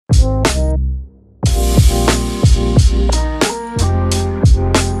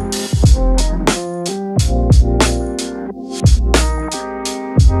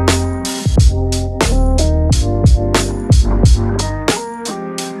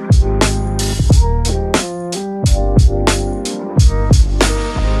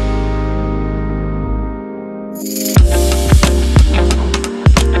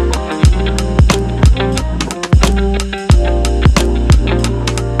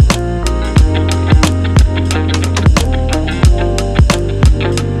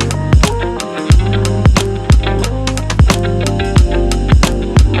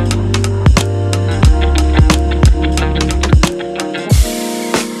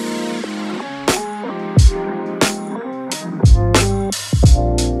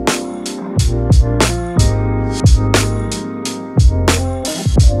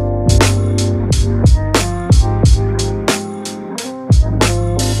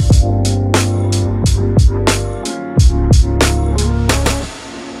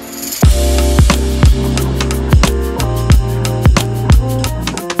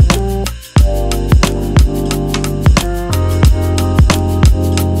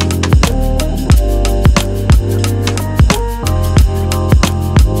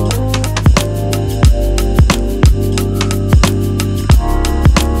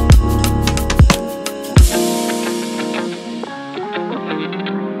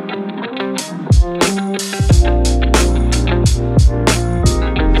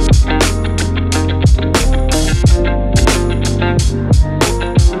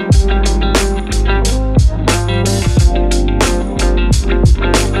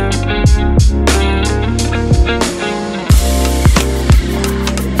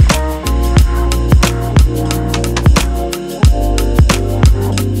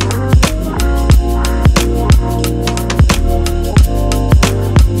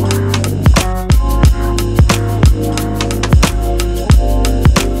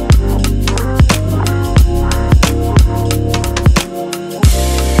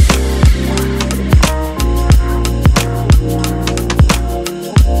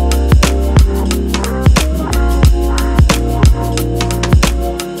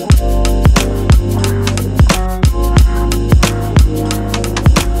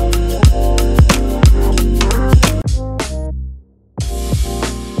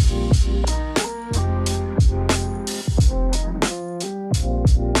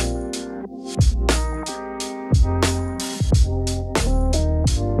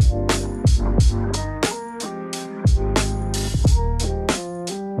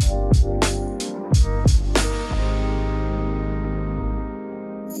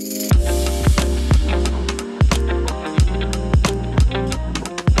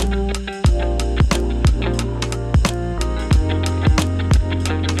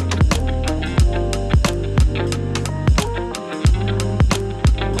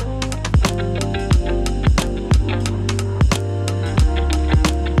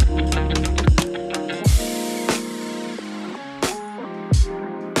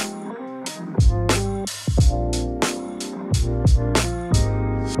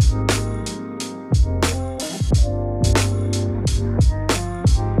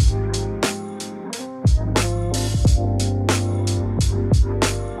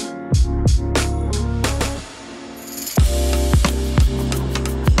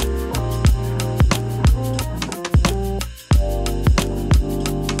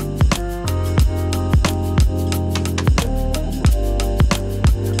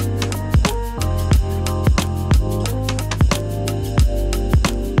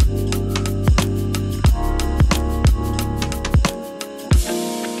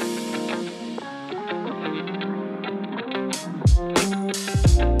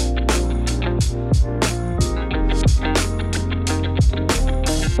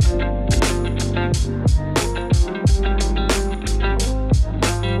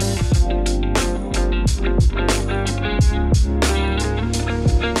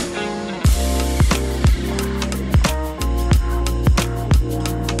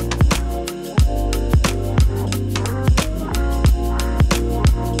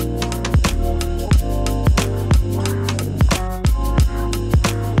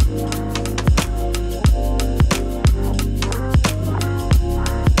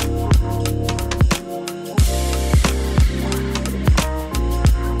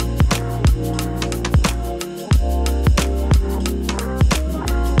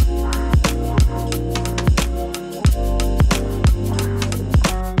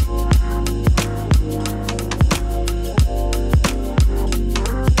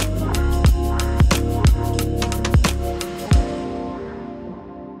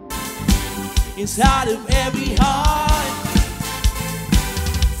inside of every heart.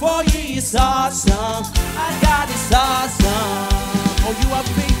 For you is awesome. I got is awesome. Oh, you are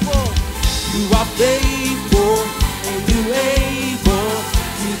faithful. You are faithful, and you able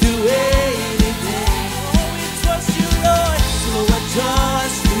to do anything. Oh, we trust you, Lord. So I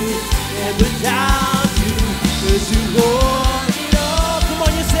trust you, and without you, 'cause you hold it all. Come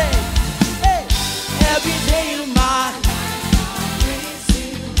on, you say, hey, every day of my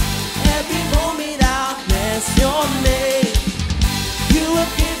every moment I'll bless your name. You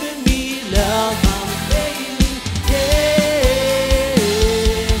have given me love, I'm failing, yeah.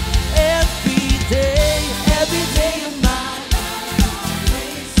 Every day of my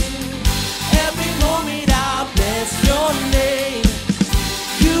life, every moment I'll bless your name.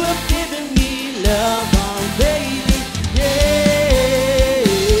 You have given me love, I'm failing, yeah.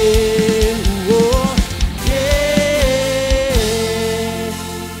 Oh, yeah.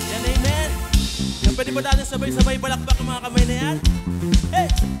 Yan, amen. Yan, pwede ba natin sabay-sabay balakbak ang mga kamay na yan? Hey!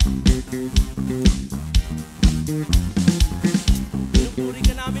 Pinupuri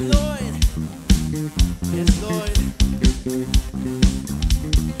ka namin, Lord. Yes, Lord.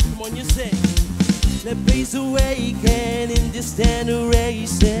 Come on, you say. Let praise awaken in this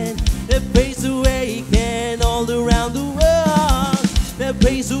generation. Let praise awaken all around the world. Let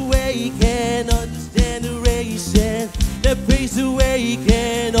praise awaken on this generation. Let praise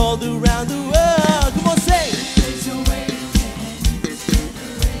awaken all around the world. Come on, say.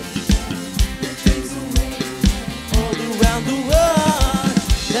 All around the world.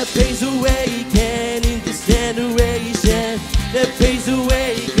 Let praise awaken in this generation. Let praise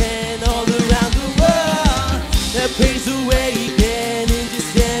awaken all around the world. Let praise awaken in this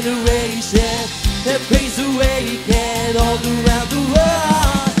generation. Let praise awaken all around the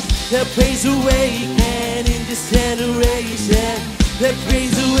world. Let praise awaken in this generation. Let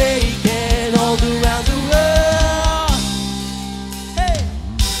praise awaken all around the world. Hey,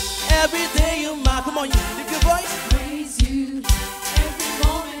 every day of my, come on, you lift your voice. Praise you. Every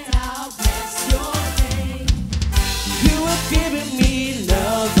moment I'll bless your name. You have given me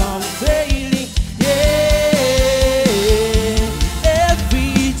love, I'm failing, yeah.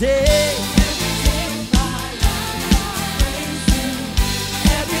 Every day Every day of my life I'll praise you.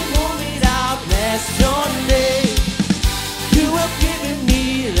 every moment I'll bless your name. You have given me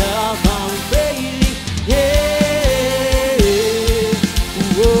love, I'm failing, yeah.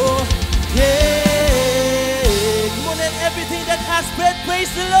 Oh, yeah. Come on, and everything that has breath,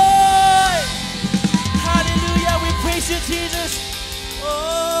 praise the Lord. Hallelujah, we praise you, Jesus.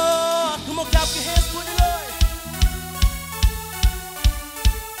 Oh, come on, clap your hands for the Lord.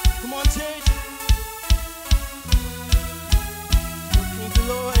 Come on, church. Thank you,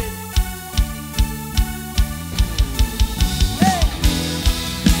 Lord. Hey.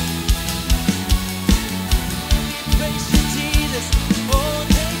 Praise you, Jesus. Oh,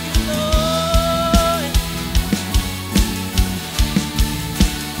 thank you, Lord.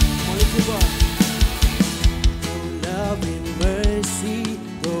 Come on, lift your voice. Your love and mercy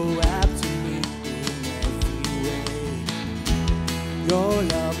go after me in every way. Your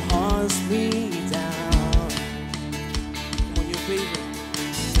love haunts me down. Come on,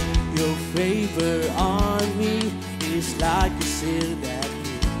 your favor on me is like a shield that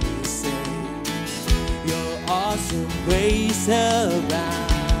keeps me safe. Your awesome grace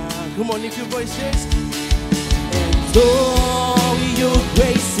around. Come on, lift your voice, church. And oh, your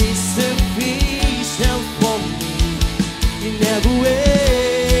grace is sufficient for me in every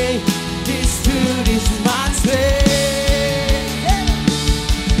way. This truth is my strength.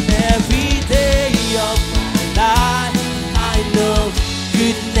 Every day of my life, I know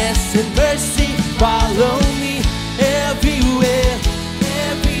goodness and mercy follow me everywhere,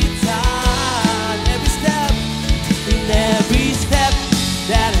 every time, every step. In every step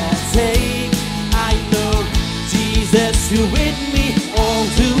that I take, I know Jesus, you're with me all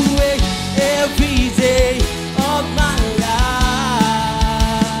the way. Every day of my life,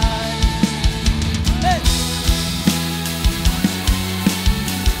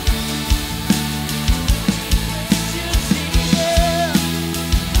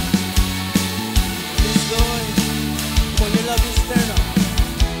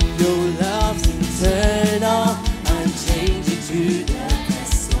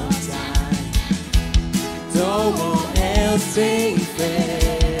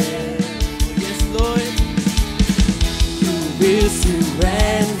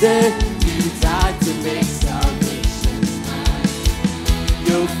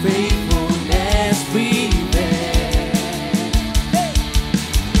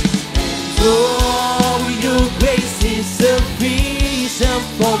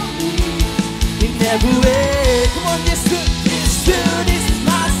 every way. Come on, this truth is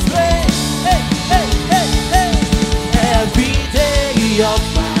my strength. Hey, hey, hey, hey. Every day of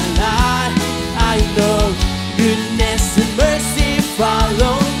my life, I know goodness and mercy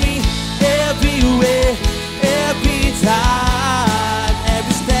follow me everywhere, every time,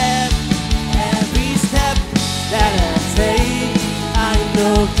 every step that I take. I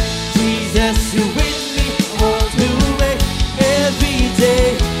know Jesus, you with me all the way, every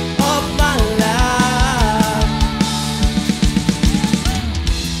day of my life.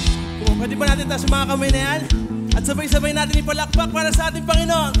 Come on, pwede ba natin taas yung mga kamay na yan? At sabay-sabay natin ipalakpak para sa ating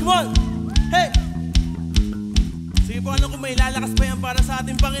Panginoon. Come on! Hey! Sige po, ano kung may lalakas pa yan para sa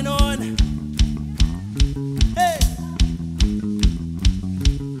ating Panginoon? Hey!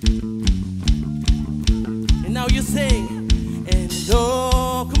 And now you sing. And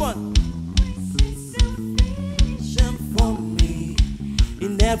oh, come on. Sufficient for me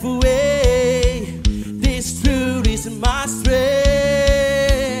in every way. This truth is my strength.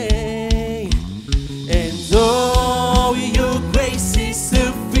 And oh, your grace is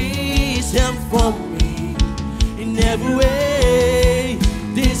sufficient for me in every way.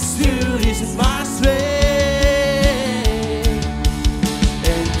 This truth is my strength.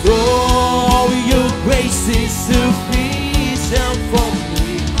 And oh, your grace is sufficient for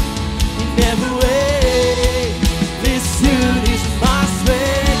me in every way. This truth is my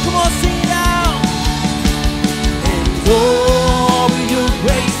strength. Come on, sing it out. And oh, your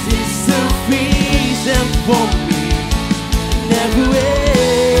grace is sufficient for me in every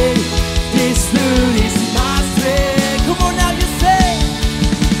way. This truth is my strength. Come on now, you say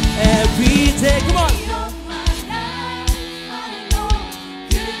every day. Come on. Of my life, I know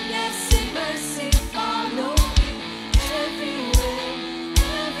goodness and mercy follow me everywhere,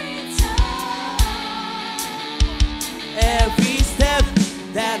 every time. Every step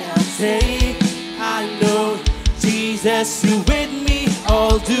that I take, I know Jesus, you with me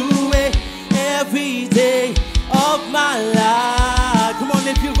all the way, every day of my life. Come on,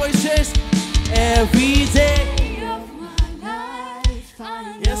 lift your voices. Every day. Of my life, I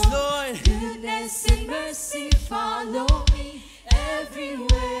know Yes, Lord. goodness and mercy follow me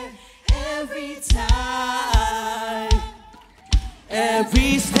everywhere, every time.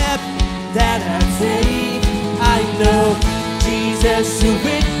 Every step that I take, I know Jesus, you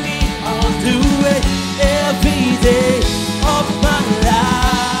with me all the way, every day of my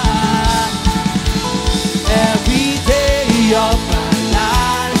life. Every day of my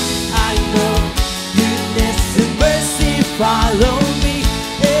life, I know goodness and mercy follow me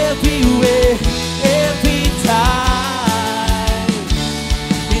everywhere, every time.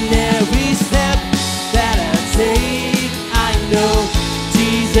 In every step that I take, I know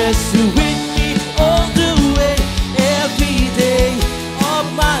Jesus, you with me all the way, every day of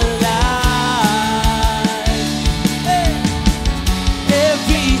my life. Hey.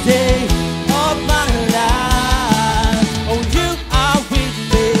 Every day of my life. Oh, you are with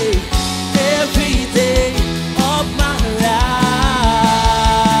me every day of my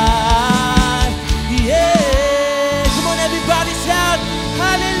life. Yeah. Come on, everybody shout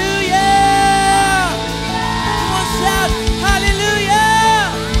hallelujah. Come on, shout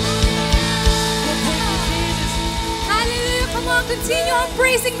hallelujah. Oh, thank you, Jesus. Hallelujah. Come on, continue on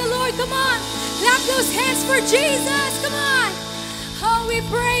praising the Lord. Come on. Clap those hands for Jesus. Come on. Oh, we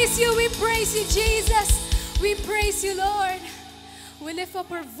praise you, Jesus. We praise you, Lord. We lift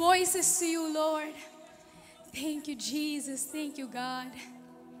up our voices to you, Lord. Thank you, Jesus. Thank you, God.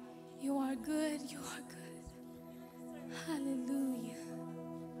 You are good. You are good. Hallelujah.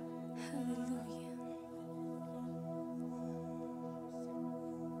 Hallelujah.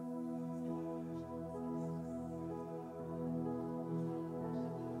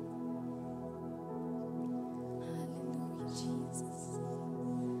 Hallelujah, Jesus.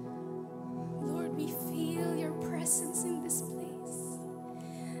 Lord, we feel your presence in this place.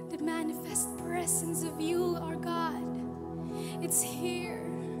 The manifest presence of you, our God. It's here.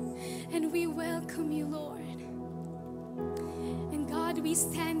 And we welcome you, Lord. And God, we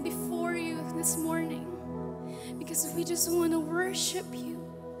stand before you this morning because we just want to worship you.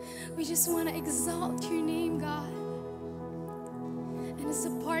 We just want to exalt your name, God. And as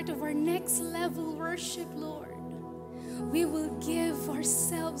a part of our next level worship, Lord, we will give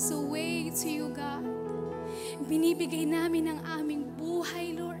ourselves away to you, God. Binibigay namin ang aming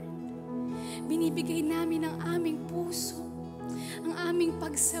buhay, Lord. Binibigay namin ang aming puso, ang aming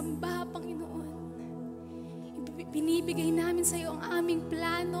pagsamba, Panginoon. Binibigay namin sa iyo ang aming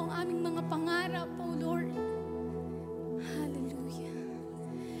plano, ang aming mga pangarap, O Lord. Hallelujah.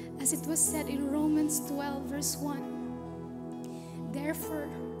 As it was said in Romans 12, verse 1,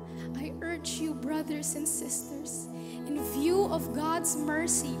 therefore, I urge you, brothers and sisters, in view of God's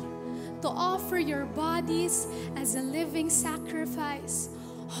mercy, to offer your bodies as a living sacrifice,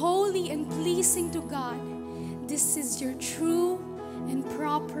 holy and pleasing to God. This is your true and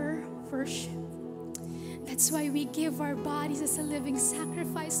proper worship. That's why we give our bodies as a living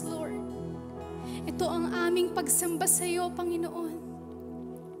sacrifice, Lord. Ito ang aming pagsamba sa iyo, Panginoon.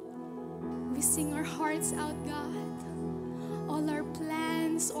 We sing our hearts out, God. All our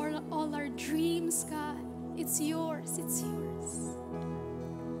plans, or all our dreams, God, it's yours, it's yours.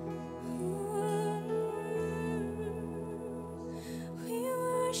 We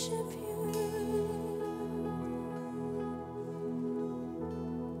worship you.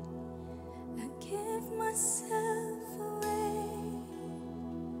 I give myself away.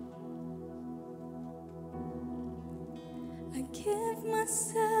 I give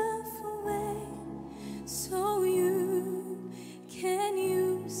myself away so you can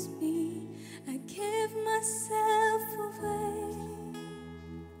use me. I give myself away.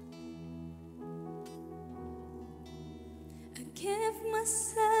 I give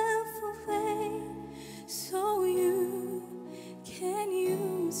myself away so you can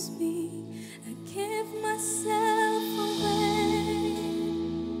use me. I give myself away.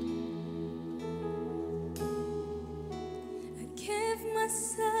 I give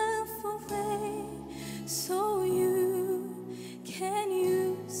myself away so you can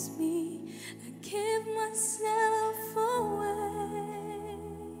use me. I give myself away.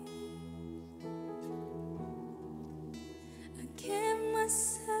 I give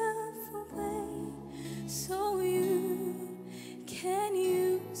myself away so you can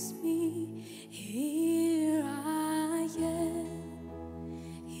use me. Here I am,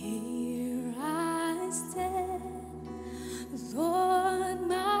 here I stand. Lord,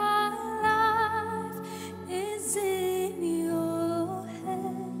 my life is in your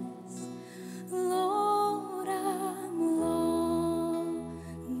hands. Lord, I'm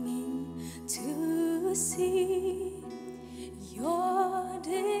longing to see your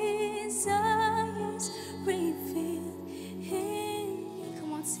desires revealed in me.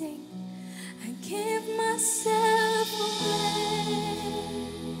 Come on, sing. I give myself away.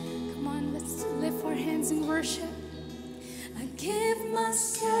 Come on, let's lift our hands in worship. I give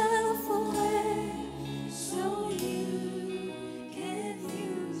myself away so you can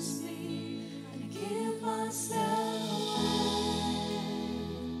use me. I give myself away.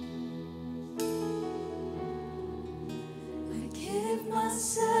 I give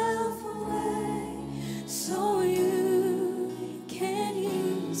myself away so you can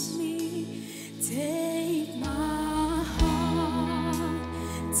use me. Take my heart,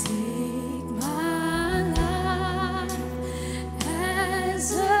 take my life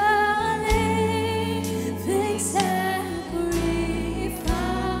as a living sacrifice.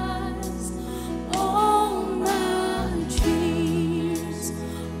 All my dreams,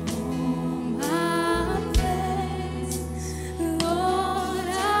 all my plans, Lord,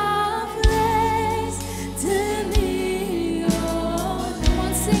 I place them in your hands. Come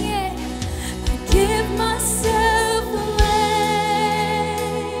on, sing it. I give myself away.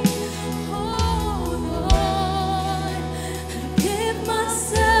 Oh Lord, I give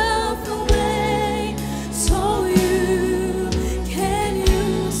myself away so you can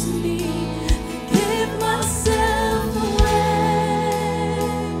use me. I give myself away.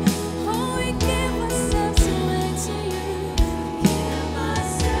 Oh, we give ourselves away to you. I give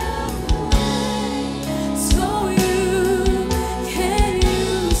myself away so you can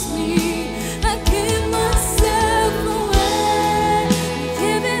use me. I give myself away.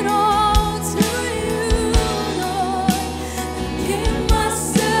 Give it all to you, Lord. I give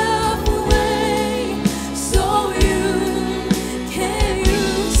myself away so you can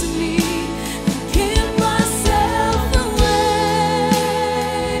use me. I give myself away.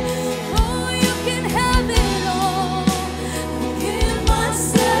 Oh, you can have it all. I give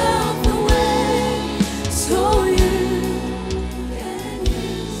myself away so you can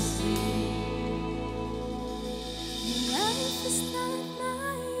use me. Life is not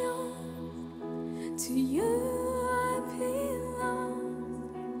my own. To you I belong.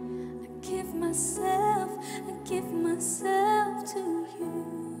 I give myself to you.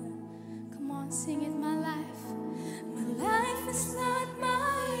 Come on, sing it, my life. My life is not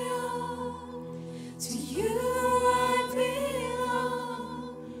my own. To you I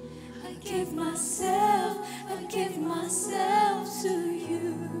belong. I give myself to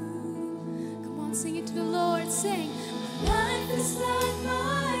you. Come on, sing it to the Lord. Sing. My life is not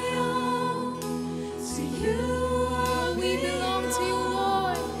my own. To you we belong to you,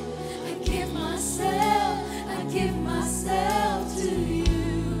 Lord. I give myself to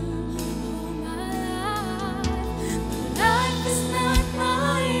you.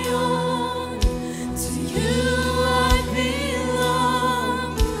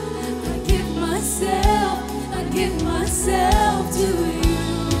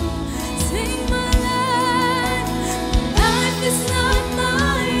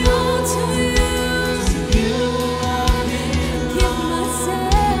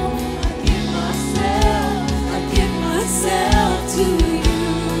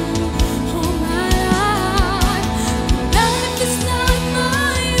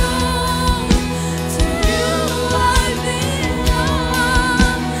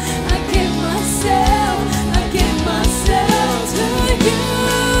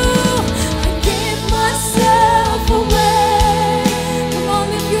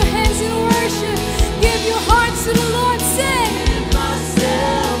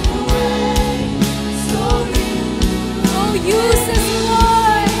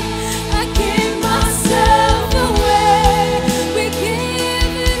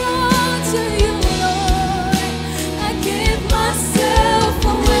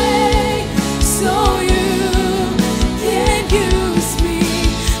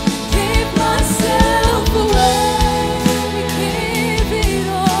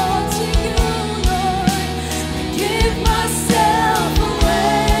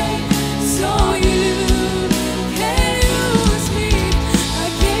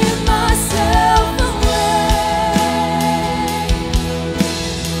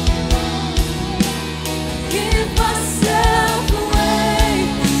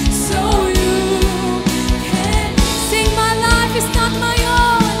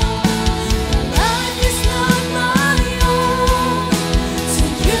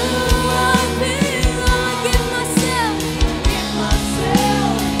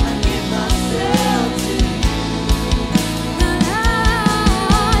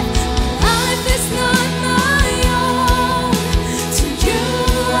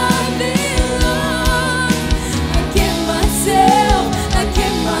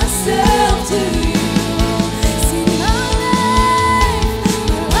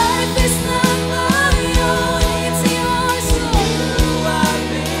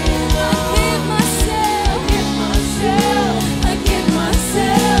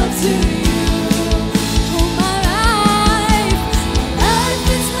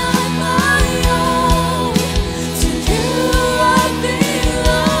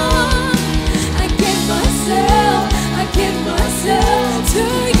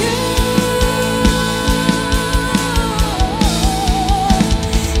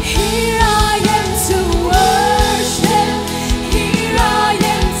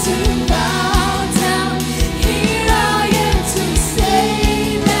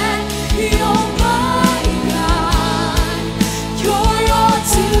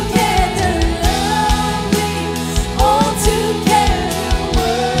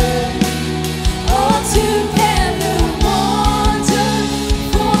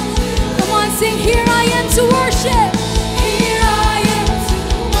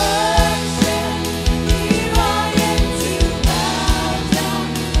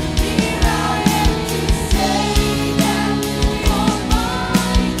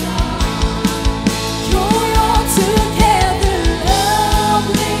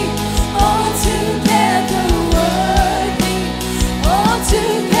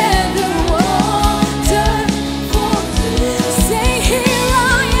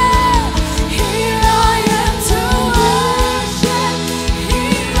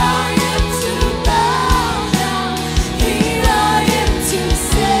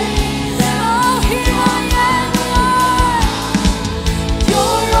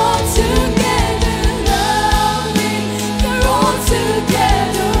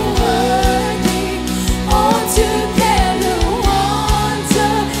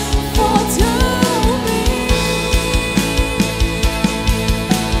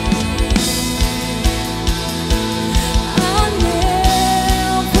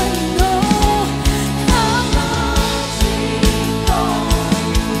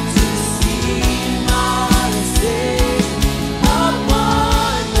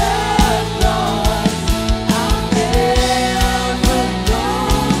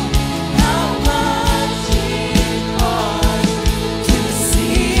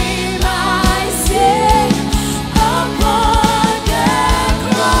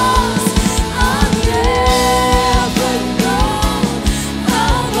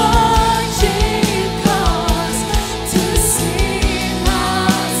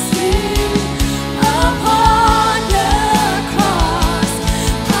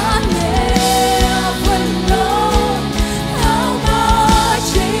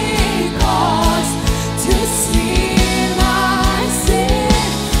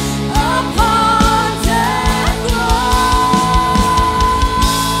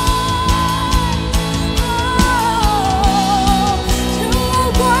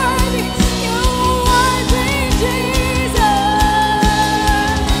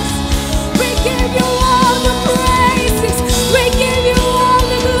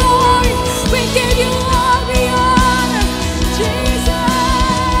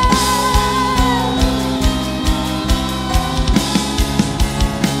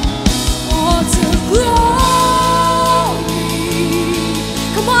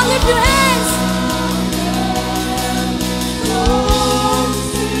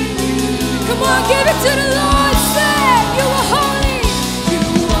 Come on, give it to the Lord. Say, you are holy. You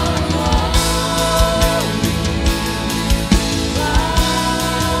are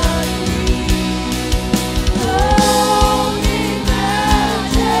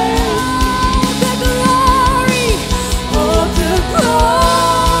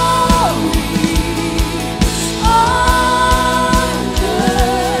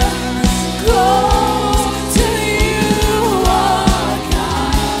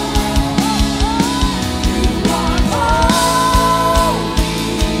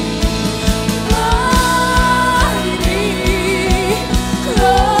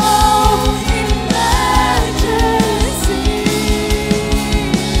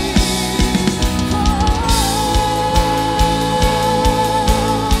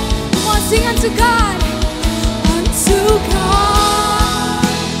unto God, unto God.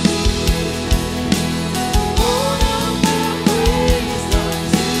 All of the praise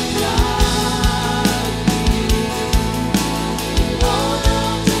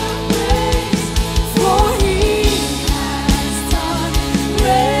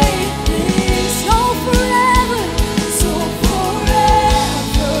unto God.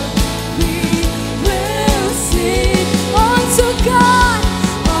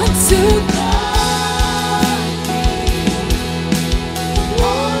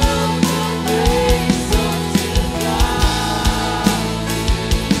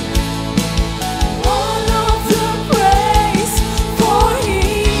 All of the praise, for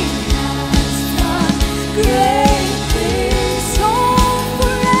He has done great things. So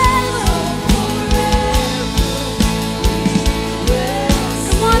forever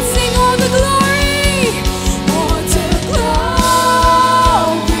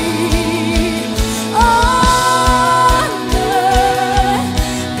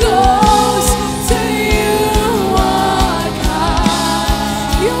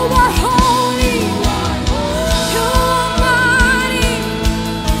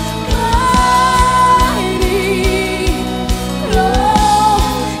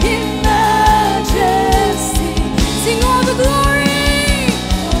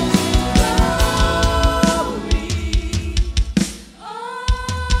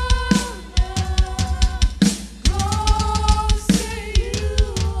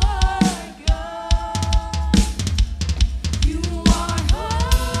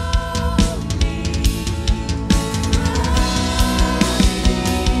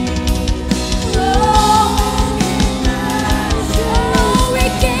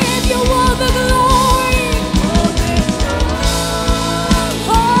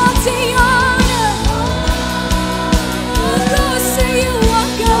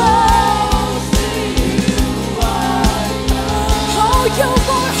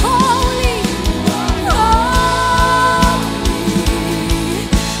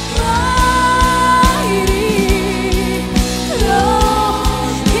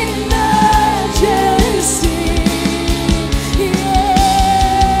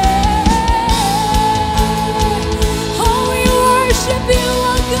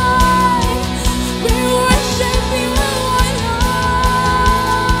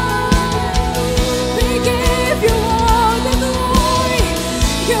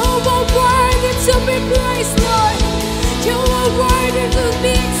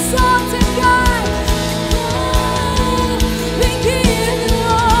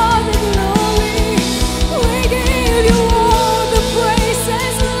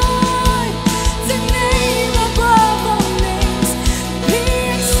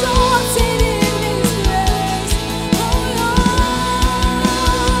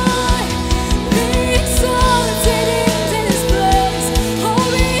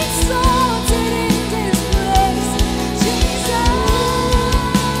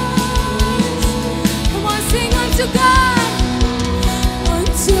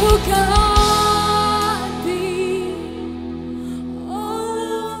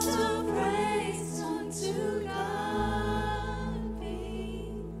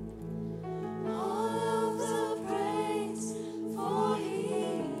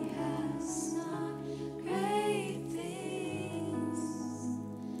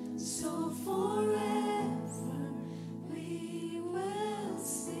we will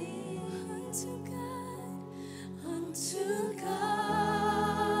sing unto God, unto God.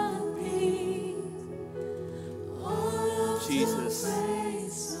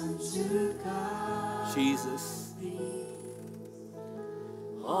 Jesus.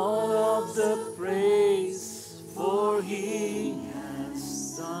 All of the praise, for He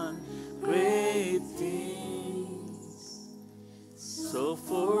has done great things. So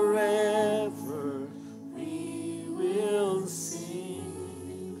forever we will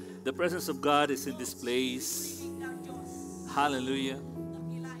sing The presence of God is in this place. Hallelujah.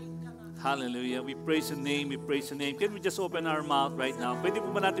 Hallelujah. We praise your name. We praise your name. Can we just open our mouth right now? Pwede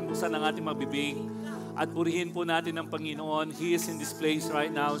po ba natin buksan ang ating mabibig at purihin po natin ang Panginoon. He is in this place right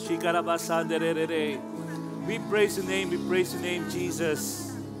now. Shikarabasandere. We praise your name. We praise your name,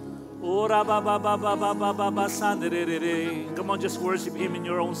 Jesus. Ora ba ba ba ba ba ba ba ba sandere. Come on, just worship Him in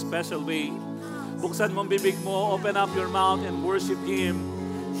your own special way. Buksan mo ang bibig mo. Open up your mouth and worship Him.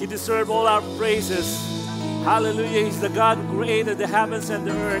 He deserves all our praises. Hallelujah. He's the God who created the heavens and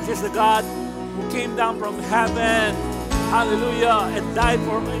the earth. He's the God who came down from heaven. Hallelujah. And died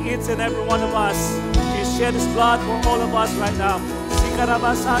for each and every one of us. He shed His blood for all of us right now.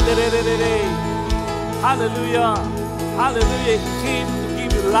 Hallelujah. Hallelujah. He came to give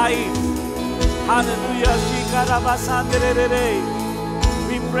you life. Hallelujah.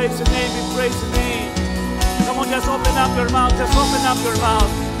 We praise your name. We praise your name. Come on, just open up your mouth. Just open up your mouth.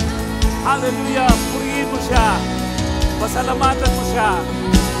 Hallelujah. Purihin mo siya. Pasalamatan mo siya.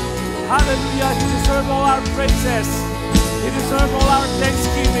 Hallelujah. He deserves all our praises. He deserves all our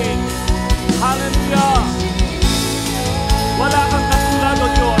thanksgiving. Hallelujah. Wala kang katulad o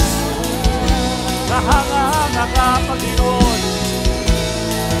Diyos. Kahanga-hanga ka, Panginoon.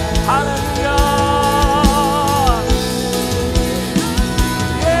 Hallelujah.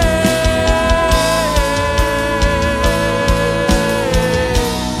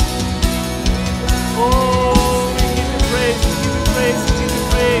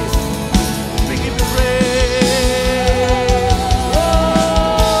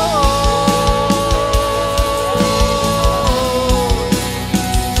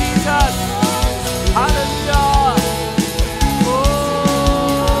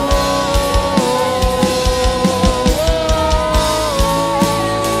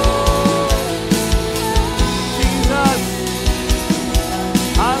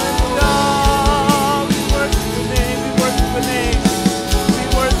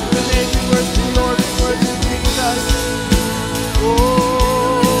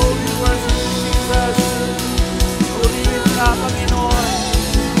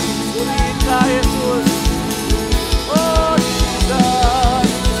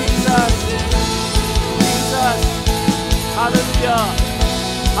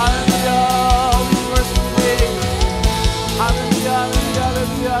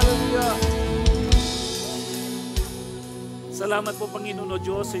 Salamat po, Panginoon o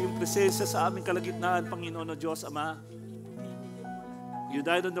Diyos, sa iyong presensya sa aming kalagitnaan, Panginoon o Diyos, Ama. You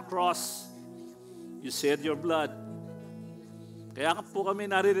died on the cross. You shed your blood. Kaya po kami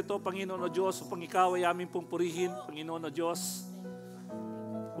naririto, Panginoon o Diyos, upang ikaw ay aming pong purihin, Panginoon o Diyos.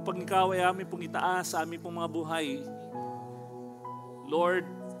 Upang ikaw ay aming pong itaas sa aming pong mga buhay. Lord,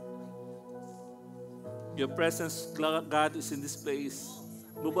 your presence, God, is in this place.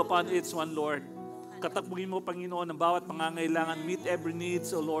 Move upon each one, Lord. Katakbugin mo, Panginoon, ang bawat pangangailangan. Meet every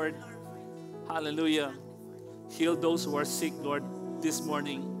needs, O Lord. Hallelujah. Heal those who are sick, Lord, this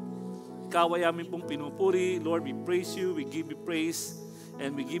morning. Ikaw ay aming pong pinupuri. Lord, we praise you, we give you praise,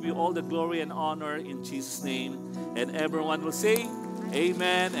 and we give you all the glory and honor in Jesus' name. And everyone will say,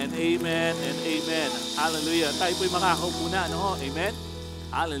 Amen and Amen and Amen. Hallelujah. Tayo po'y makakaupo na, no? Amen.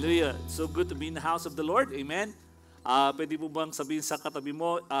 Hallelujah. So good to be in the house of the Lord. Amen. Pwede mo bang sabihin sa katabi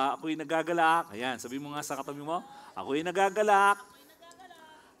mo, ako'y nagagalak. Ayan, sabihin mo nga sa katabi mo, ako'y nagagalak.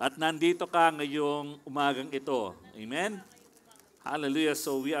 At nandito ka ngayong umagang ito. Amen? Hallelujah.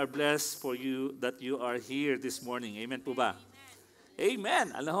 So we are blessed for you that you are here this morning. Amen po ba? Amen.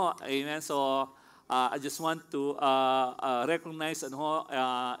 Alam ho, amen. So I just want to recognize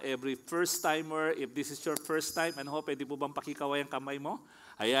every first timer. If this is your first time, pwede po bang pakikaway ang kamay mo?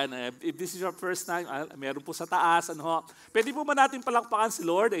 Ayan, if this is your first time, meron po sa taas, pwede po ba natin palakpakan si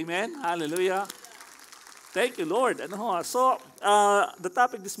Lord? Amen? Hallelujah. Thank you, Lord. So, the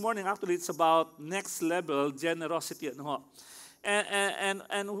topic this morning, actually, it's about next level generosity.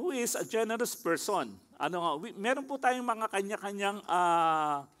 And who is a generous person? Meron po tayong mga kanya-kanyang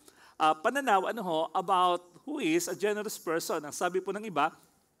pananaw about who is a generous person. Ang sabi po ng iba,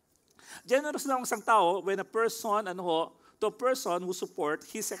 generous lang isang tao when a person, to a person who support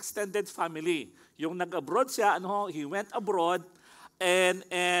his extended family. Yung nag-abroad siya, he went abroad and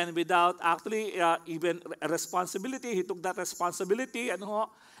without actually even responsibility, he took that responsibility, and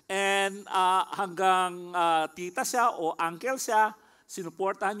hanggang tita siya o uncle siya,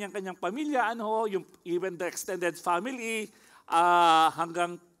 sinuportahan niya ang kanyang pamilya, yung even the extended family,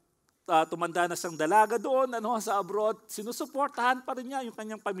 hanggang tumanda na siyang dalaga doon, sa abroad, sinusuportahan pa rin niya yung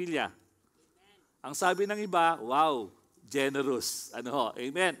kanyang pamilya. Ang sabi ng iba, wow, generous.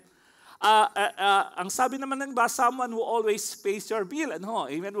 Amen. Ang sabi naman ng iba, someone who always pays your bill. Ano?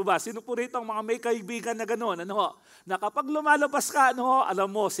 Amen po ba? Sino po rito ang mga may kaibigan na gano'n? Ano? Na kapag lumalabas ka, ano?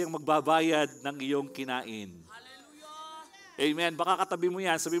 Alam mo, siyang magbabayad ng iyong kinain. Amen. Baka katabi mo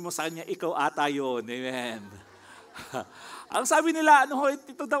yan, sabi mo sa kanya, ikaw ata yun. Amen. Ang sabi nila, ano,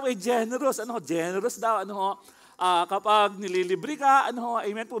 ito daw ay generous. Ano, generous daw. Ano, kapag nililibre ka, ano,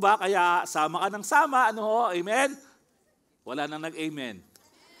 amen po ba? Kaya sama ka ng sama. Ano, amen. Wala nang nag-amen.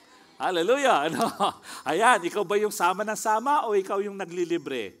 Hallelujah. Ano? Ayan, ikaw ba yung sama ng sama o ikaw yung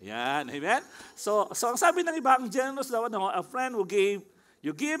naglilibre? Yan, amen? So ang sabi ng iba, ang generous daw, ano, a friend who gave you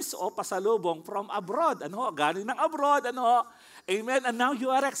gifts o pasalubong from abroad. Ano, galing ng abroad, ano, amen? And now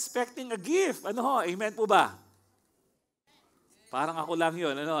you are expecting a gift. Ano, amen po ba? Parang ako lang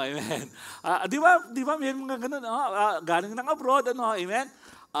yun, ano, amen? Di ba, may mga ganun, galing ng abroad, ano, amen?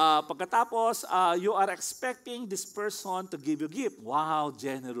 Pagkatapos, you are expecting this person to give you gift. Wow,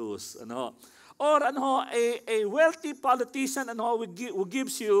 generous. Ano? Or ano, a wealthy politician ano, who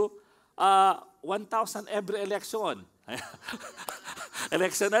gives you 1,000 every election.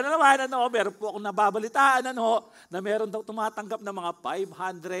 Election na naman, ano, meron po akong nababalitaan ano, na meron daw tumatanggap ng mga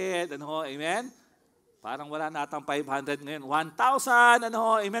 500. Ano, amen? Parang wala na atang 500 ngayon. 1,000,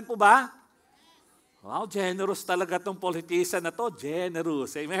 ano, amen po ba? Wow, generous talaga itong politician na to.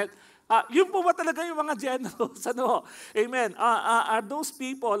 Generous. Amen. Yun po ba talaga yung mga generous? Ano? Amen. Are those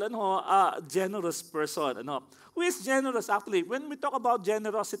people, ano, generous person? Ano? Who is generous actually? When we talk about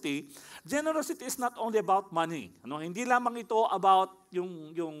generosity, generosity is not only about money. Ano? Hindi lamang ito about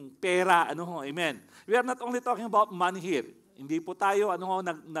yung pera. Ano? Amen. We are not only talking about money here. Hindi po tayo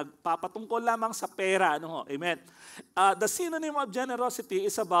nagpapatungkol lamang sa pera. Ano? Amen. The synonym of generosity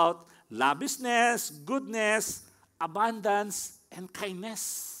is about lavishness, goodness, abundance, and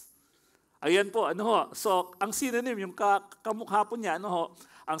kindness. Ayan po. Ano? So, ang synonym, yung kamukha po niya, ano?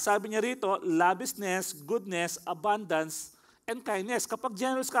 Ang sabi niya rito, lavishness, goodness, abundance, and kindness. Kapag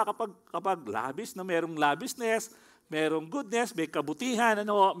generous ka, kapag lavish, na merong lavishness, merong goodness, may kabutihan,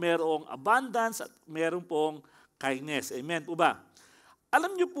 ano? Merong abundance, at merong pong kindness. Amen po ba?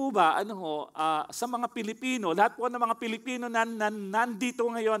 Alam niyo po ba, sa mga Pilipino, lahat po ng mga Pilipino na nandito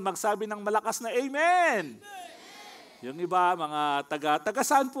ngayon, magsabi ng malakas na Amen. Yung iba, mga taga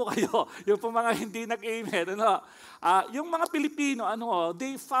saan po kayo? Yung po mga hindi nag-amen. Yung mga Pilipino,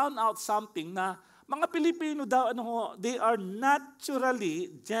 they found out something na mga Pilipino daw, they are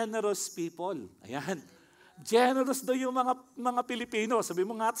naturally generous people. Ayan. Generous daw yung mga Pilipino. Sabi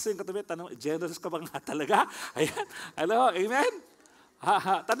mo nga sa katabi, tanong, generous ka ba nga talaga? Ayan. Amen?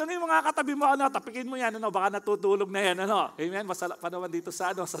 Tanongin mo nga katabi mo, tapikin mo yan, baka natutulog na yan, Amen? Masala pa naman dito sa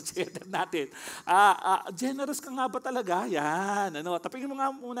cheddar natin. Generous ka nga ba talaga? Yan, tapikin mo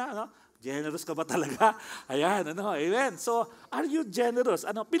nga muna, Generous ka ba talaga? Ayan, Amen? So, are you generous?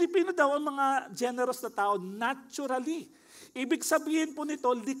 Pilipino daw ang mga generous na tao naturally. Ibig sabihin po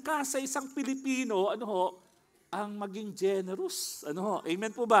nito, likha sa isang Pilipino, ang maging generous. Amen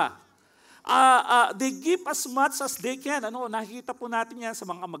po ba? They give as much as they can. Nakikita po natin yan sa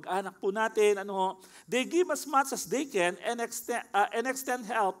mga mag-anak po natin. They give as much as they can and extend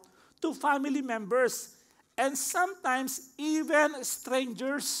help to family members and sometimes even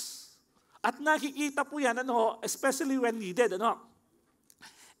strangers. At nakikita po yan, especially when needed.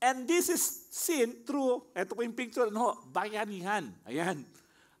 And this is seen through, ito po yung picture, bayanihan. Ayan.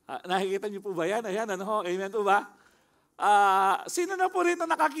 Nakikita niyo po ba yan? Ayan, amen po ba? Sino na po rito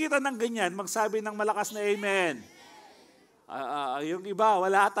nakakita ng ganyan? Magsabi ng malakas na amen. Yung iba,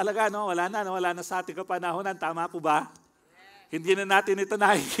 wala talaga, wala na sa ating kapanahonan. Tama po ba? Hindi na natin ito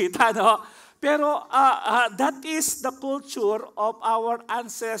nakikita, Pero that is the culture of our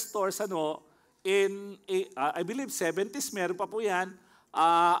ancestors, in, I believe, 70s, meron pa po yan.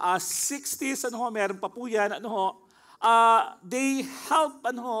 60s, meron pa po yan, they help,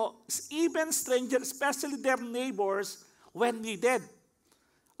 even strangers, especially their neighbors, when needed.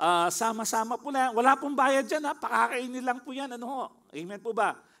 Sama-sama po na. Wala pong bayad dyan, pakakainin lang po yan. Amen po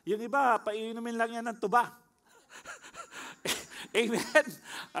ba? Yung iba, painumin lang yan ng tuba. Amen?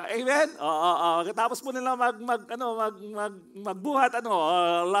 Amen? Tapos po nila magbuhat,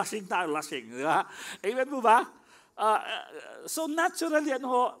 lashing. Diba? Amen po ba? So naturally,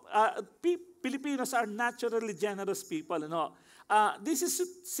 Filipinos are naturally generous people. This is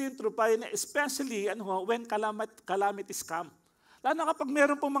seen through, especially when calamities come. Lalo na kapag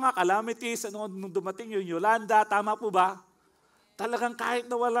meron pong mga calamities, nung dumating yung Yolanda, tama po ba? Talagang kahit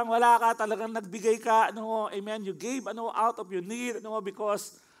na wala ka, talagang nagbigay ka, amen, you gave out of your need,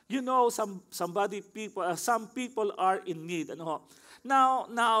 because some people are in need.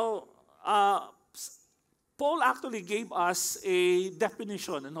 Now, Paul actually gave us a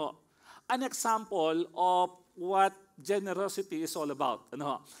definition. an example of what generosity is all about. Ano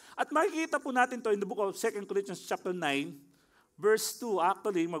ho? At makikita po natin to in the book of 2 Corinthians chapter 9, verse 2.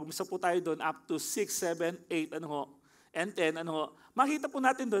 Actually, mag-umisa po tayo doon up to 6, 7, 8, ano ho, and 10. Ano ho. Makikita po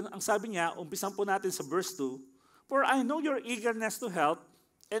natin doon, ang sabi niya, umpisan po natin sa verse 2, "For I know your eagerness to help,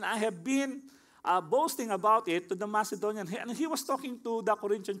 and I have been boasting about it to the Macedonian." And he was talking to the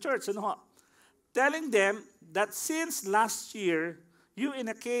Corinthian church, ano ho, telling them that since last year, you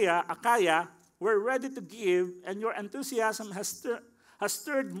in Achaia were ready to give, and your enthusiasm has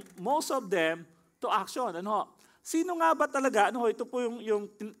stirred most of them to action. Ano? Sino nga ba talaga? Ano? Ito po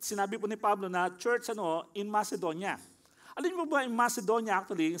yung sinabi po ni Pablo na church in Macedonia. Alin mo ba in Macedonia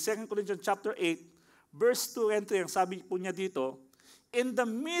actually, in 2 Corinthians chapter 8, verse 2 and 3, ang sabi po niya dito, "In the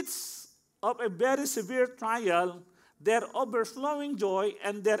midst of a very severe trial, their overflowing joy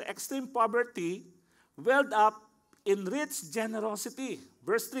and their extreme poverty welled up in rich generosity."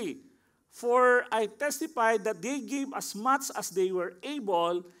 Verse 3, "For I testify that they gave as much as they were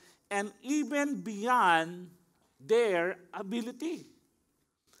able and even beyond their ability."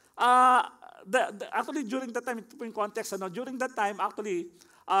 Actually, during that time, ito po yung context, during that time, actually,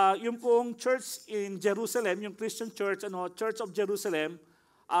 yung pong church in Jerusalem, yung Christian church, Church of Jerusalem,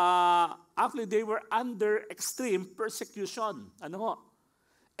 actually, they were under extreme persecution.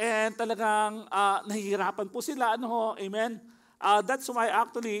 And talagang nahihirapan po sila. Amen? That's why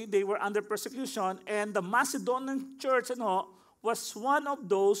actually they were under persecution, and the Macedonian church was one of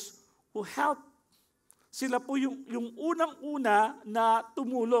those who helped. Sila po yung unang-una na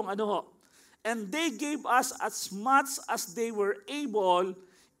tumulong. And they gave us as much as they were able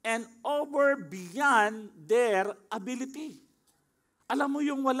and over beyond their ability. Alam mo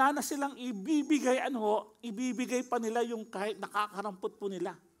yung wala na silang ibibigay, ibibigay pa nila yung kahit nakakarampot po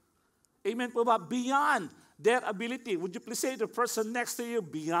nila. Amen po ba? Beyond their ability. Would you please say to the person next to you,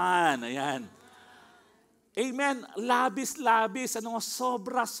 beyond. Ayan. Amen. Labis-labis.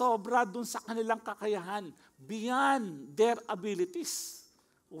 Sobra-sobra dun sa kanilang kakayahan. Beyond their abilities.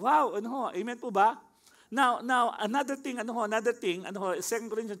 Wow. Amen po ba? Now, another thing, 2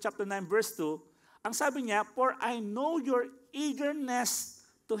 Corinthians chapter 9, verse 2, ang sabi niya, "For I know your eagerness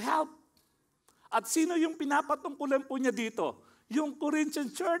to help." At sino yung pinapatungkulan po niya dito? Yung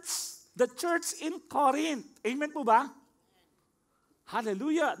Corinthian church. The church in Corinth. Amen po ba?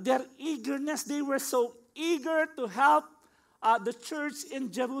 Hallelujah. Their eagerness, they were so eager to help the church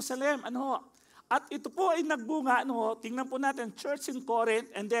in Jerusalem. At ito po ay nagbunga, tingnan po natin, church in Corinth,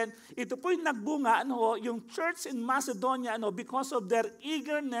 and then ito po ay nagbunga, yung church in Macedonia, because of their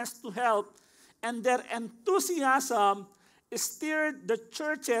eagerness to help and their enthusiasm stirred the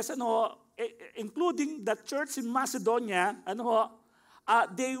churches, including the church in Macedonia,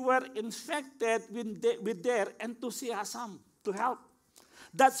 they were infected with their enthusiasm to help.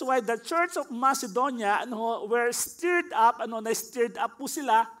 That's why the church of Macedonia were stirred up, na-stirred up po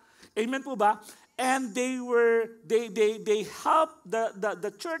sila. Amen po ba? And they helped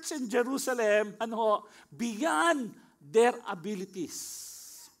the church in Jerusalem beyond their abilities.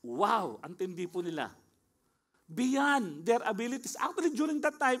 Wow, ang tindi po nila. Beyond their abilities. Actually, during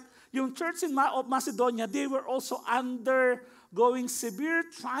that time, yung church of Macedonia, they were also undergoing severe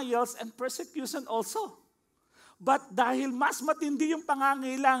trials and persecution also. But dahil mas matindi yung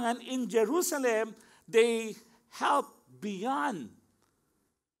pangangailangan in Jerusalem, they helped beyond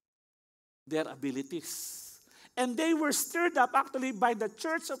their abilities. And they were stirred up actually by the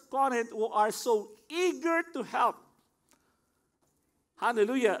church of Corinth who are so eager to help.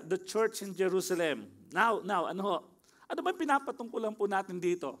 Hallelujah, the church in Jerusalem. Now, ano ba pinapatungkulan po natin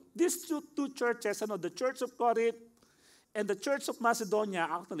dito? These two churches, the Church of Corinth and the Church of Macedonia,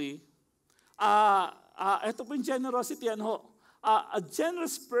 actually, ito po yung generosity. A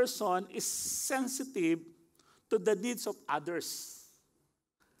generous person is sensitive to the needs of others.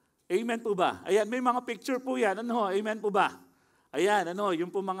 Amen po ba? Ayan, may mga picture po yan. Amen po ba? Ayan,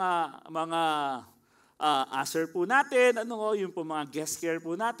 yung po mga usher po natin, yung po mga guest care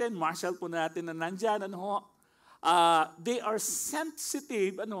po natin, marshal po natin na nandyan, they are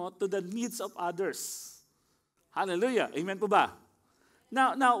sensitive to the needs of others. Hallelujah. Amen po ba?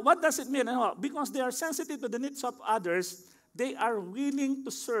 Now, what does it mean? Because they are sensitive to the needs of others, they are willing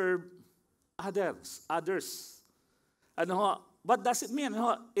to serve others. What does it mean?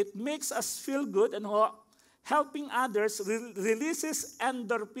 It makes us feel good, helping others releases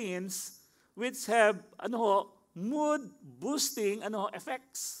endorphins which have mood boosting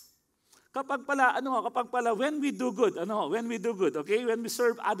effects. Kapag pala when we do good, okay? When we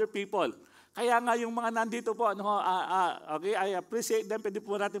serve other people. Kaya nga yung mga nandito po, okay, I appreciate them. Pwede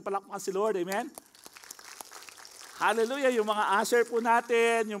po natin palakpakan si Lord, amen? Hallelujah, yung mga usher po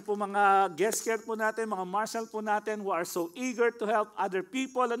natin, yung po mga guest care po natin, mga marshal po natin who are so eager to help other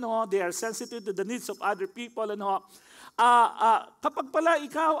people, they are sensitive to the needs of other people, kapag pala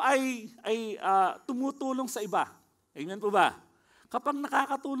ikaw ay tumutulong sa iba, amen po ba? Kapag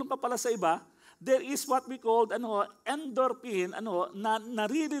nakakatulong ka pala sa iba, there is what we call endorphin na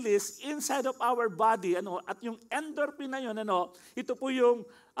nare-release inside of our body at yung endorphin na yun ito po yung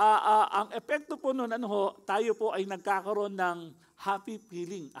ang epekto po noon tayo po ay nagkakaroon ng happy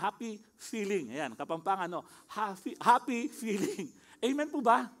feeling. Ayan, Kapampangan happy feeling. Amen po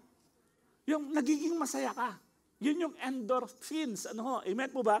ba? Yung nagiging masaya ka. Yun yung endorphins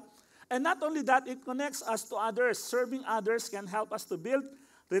amen po ba? And not only that, it connects us to others. Serving others can help us to build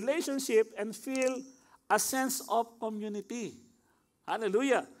relationship and feel a sense of community.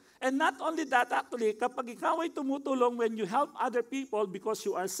 Hallelujah. And not only that, actually, kapag ikaw ay tumutulong when you help other people because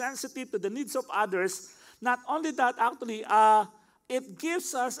you are sensitive to the needs of others, not only that, actually, it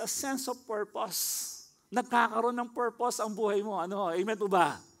gives us a sense of purpose. Nagkakaroon ng purpose ang buhay mo. Amen po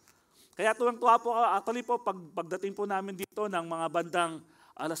ba? Kaya tuwang-tuwa po, actually po, pagdating po namin dito ng mga bandang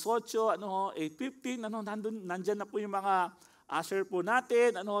alas 8, 8:15, nandyan na po yung mga usher po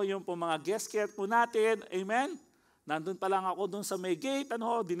natin, yung po mga guest care po natin, amen? Nandun pa lang ako dun sa may gate,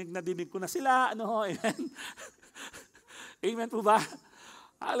 dinig na dinig ko na sila, amen? Amen po ba?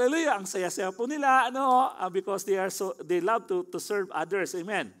 Hallelujah, ang saya-saya po nila, because they love to serve others,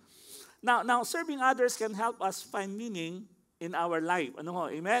 amen? Now, serving others can help us find meaning in our life,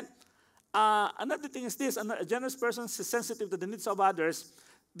 amen? Another thing is this, a generous person is sensitive to the needs of others.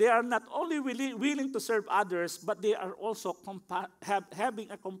 They are not only willing to serve others, but they are also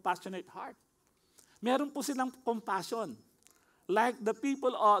having a compassionate heart. Meron po silang compassion. Like the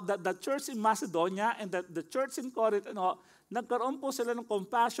people, the church in Macedonia and the church in Corinth, nagkaroon po sila ng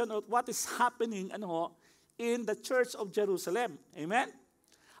compassion of what is happening in the church of Jerusalem. Amen?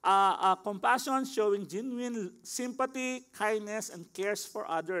 Compassion showing genuine sympathy, kindness, and cares for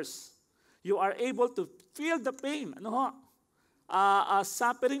others. You are able to feel the pain,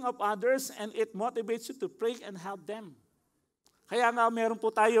 suffering of others, and it motivates you to pray and help them. Kaya nga meron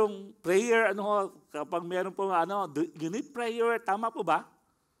po tayong prayer, kapag meron po, you need prayer, tama po ba?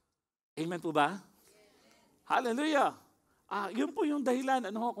 Amen po ba? Hallelujah. Yun po yung dahilan,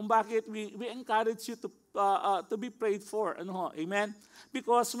 kung bakit we encourage you to be prayed for, amen?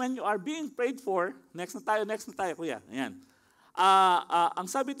 Because when you are being prayed for, next na tayo, kuya, ayan.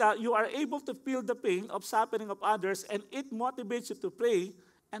 Ang sabi you are able to feel the pain of suffering of others and it motivates you to pray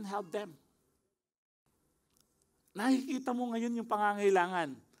and help them. Nakikita mo ngayon yung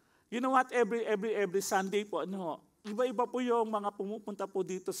pangangailangan. You know what? Every Sunday po, iba-iba po yung mga pumupunta po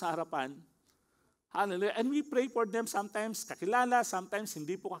dito sa harapan. Hallelujah. And we pray for them, sometimes kakilala, sometimes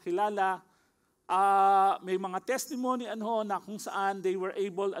hindi po kakilala. May mga testimony na kung saan they were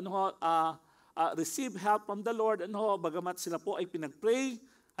able receive help from the Lord, bagamat sila po ay pinag-pray,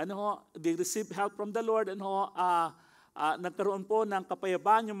 they receive help from the Lord, nagkaroon po ng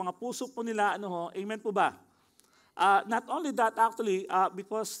kapayapaan yung mga puso po nila, amen po ba? Not only that, actually,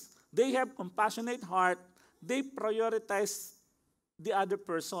 because they have compassionate heart, they prioritize the other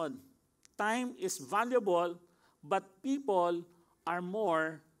person. Time is valuable, but people are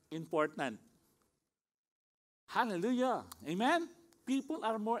more important. Hallelujah. Amen? People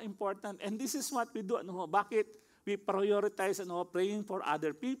are more important. And this is what we do. Bakit we prioritize praying for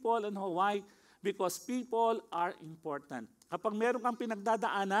other people? Why? Because people are important. Kapag meron kang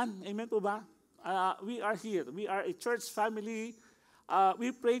pinagdadaanan, amen po ba? We are here. We are a church family.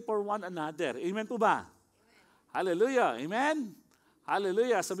 We pray for one another. Amen po ba? Amen. Hallelujah. Amen?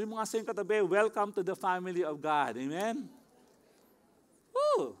 Hallelujah. Sabi mo nga sa iyong katabi, welcome to the family of God. Amen?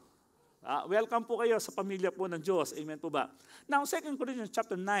 Woo! Welcome po kayo sa pamilya po ng Diyos. Amen po ba? Now, 2 Corinthians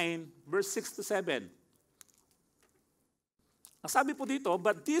chapter 9, verse 6 to 7. Ang sabi po dito,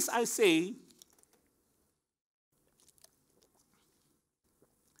 but this I say,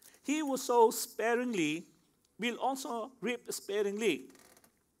 he who sows sparingly will also reap sparingly.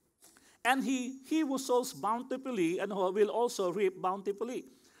 And he who sows bountifully will also reap bountifully.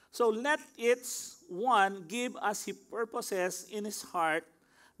 So let each one give as he purposes in his heart,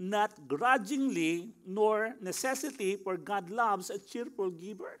 not grudgingly nor necessity, for God loves a cheerful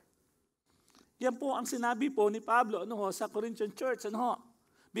giver. Yan po ang sinabi po ni Pablo sa Corinthian church.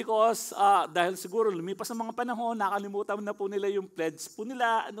 Because dahil siguro lumipas ang mga panahon, nakalimutan na po nila yung pledge po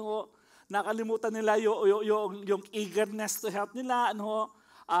nila, nakalimutan nila yung eagerness to help nila,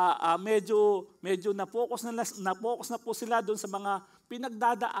 medyo na-focus na po sila doon sa mga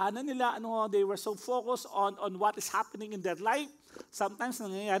pinagdadaanan nila. They were so focused on what is happening in their life. Sometimes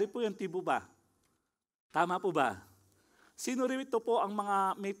nangyayari po yung tibo ba? Tama po ba? Sino rito po ang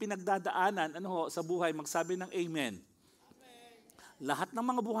mga may pinagdadaanan sa buhay? Magsabi ng amen. Lahat ng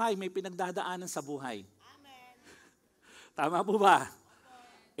mga buhay may pinagdadaanan sa buhay. Tama po ba?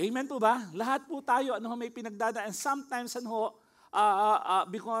 Amen po ba? Lahat po tayo may pinagdadaanan. And sometimes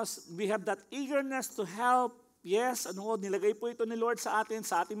because we have that eagerness to help, yes, nilagay po ito ni Lord sa atin,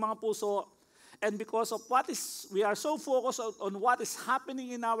 sa ating mga puso. And because of we are so focused on what is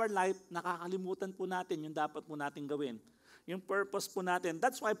happening in our life, nakakalimutan po natin yung dapat po natin gawin. Yung purpose po natin.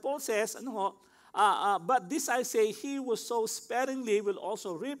 That's why Paul says, but this I say, he who sows sparingly will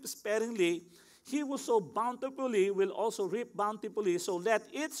also reap sparingly. He who sows bountifully will also reap bountifully. So let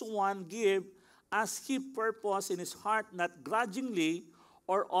each one give as he purpose in his heart, not grudgingly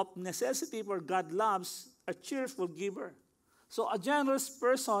or of necessity, for God loves a cheerful giver. So a generous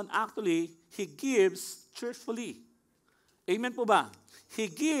person, actually, he gives cheerfully. Amen po ba? He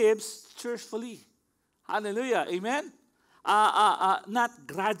gives cheerfully. Hallelujah. Amen? Not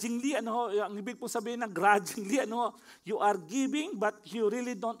grudgingly. Ang ibig po sabihin ng grudgingly, you are giving but you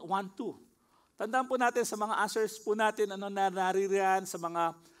really don't want to. Tandaan po natin sa mga answers po natin, na naririyan sa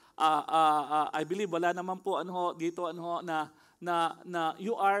mga, I believe, wala naman po dito, na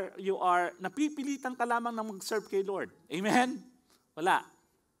you are napipilitan ka lamang na mag-serve kay Lord. Amen? Wala.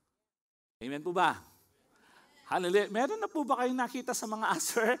 Amen po ba? Hallelujah. Meron na po ba kayong nakita sa mga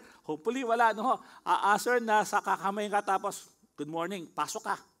answer? Hopefully wala, answer na sa kakamay ka tapos, good morning,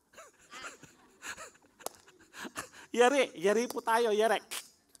 pasok ka. Yari po tayo, yari.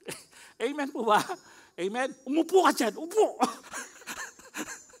 Amen po ba? Amen? Umupo ka dyan, upo.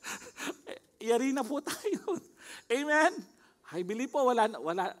 Yari na po tayo. Amen? I believe po, wala,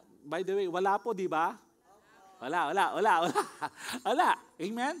 by the way, wala po, di ba? Wala.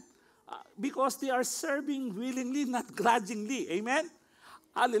 Amen? Because they are serving willingly, not grudgingly. Amen?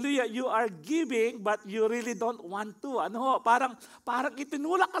 Hallelujah. You are giving, but you really don't want to. Parang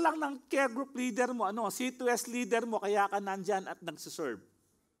itinulak ka lang ng care group leader mo, C2S leader mo, kaya ka nandyan at nagsiserve.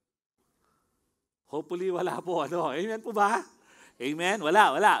 Hopefully, wala po. Amen po ba? Amen?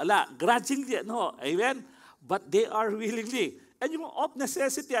 Wala. Grudgingly, Amen? But they are willingly. And yung of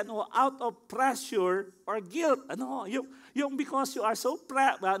necessity, out of pressure or guilt, yung because you are so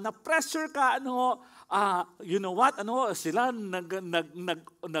na-pressure ka, you know what, sila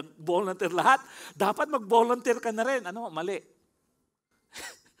nag-volunteer lahat, dapat mag-volunteer ka na rin, mali.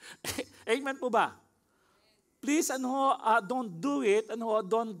 Amen po ba? Please, don't do it,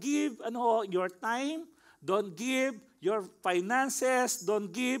 don't give, your time, don't give your finances,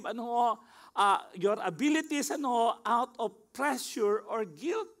 don't give, your abilities out of pressure or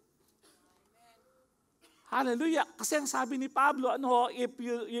guilt. Hallelujah. Kasi ang sabi ni Pablo, if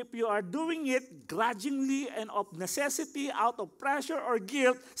you are doing it grudgingly and of necessity, out of pressure or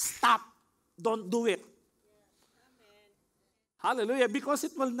guilt, stop. Don't do it. Hallelujah. Because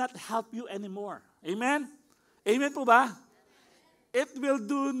it will not help you anymore. Amen? Amen po ba? It will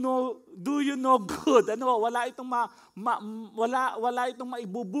do you no good. Wala itong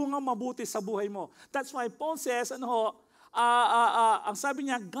maibubungang mabuti sa buhay mo. That's why Paul says, ang sabi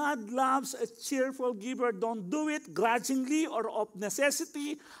niya, God loves a cheerful giver. Don't do it grudgingly or of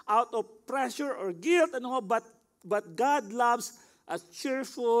necessity, out of pressure or guilt, but God loves a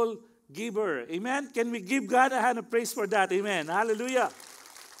cheerful giver. Amen? Can we give God a hand of praise for that? Amen. Hallelujah.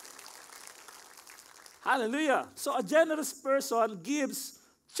 Hallelujah. So a generous person gives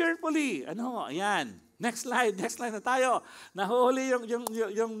cheerfully. Ayan. Next slide na tayo. Nahuli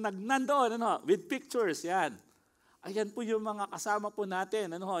yung nandoon, with pictures, yan. Ayan po yung mga kasama po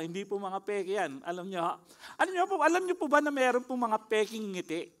natin, hindi po mga peke yan. Alam niyo po ba na mayroon po mga peking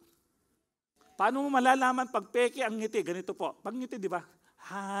ngiti? Paano mo malalaman pag peke ang ngiti? Ganito po. Pag ngiti, di ba?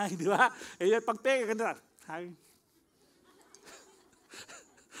 Hi, di ba? Pag peke, ganito. Hi.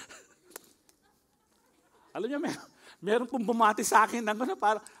 Alam niyo, meron pong bumati sa akin ng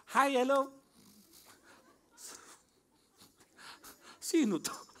parang, hi, hello. Sino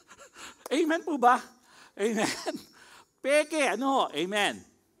to? Amen po ba? Amen. Peke, Amen.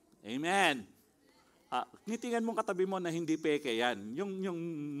 Amen. Ngitingan mong katabi mo na hindi peke, yan. Yung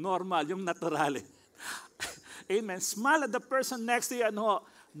normal, yung natural. Amen. Smile at the person next to you,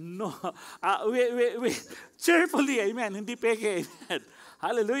 we cheerfully, amen. Hindi peke, amen.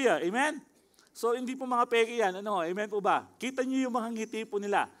 Hallelujah, amen. So, hindi po mga peke yan, amen po ba? Kita niyo yung mga ngiti po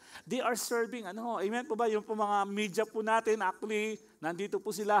nila. They are serving, amen po ba? Yung po mga media po natin, actually, nandito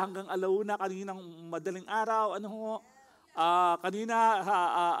po sila hanggang alauna, kaninang madaling araw, kanina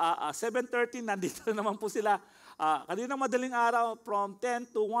 7:30, nandito naman po sila. Kaninang madaling araw, from 10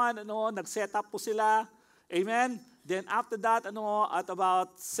 to 1, nag-set up po sila, amen? Then after that, at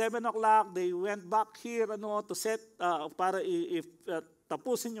about 7 o'clock, they went back here, to set, para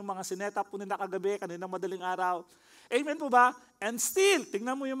tapusin yung mga sinetap po nila kagabi, kanina madaling araw. Amen po ba? And still,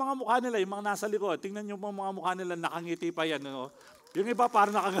 tingnan mo yung mga mukha nila, yung mga nasa likod, tingnan nyo po mga mukha nila, nakangiti pa yan. Yung iba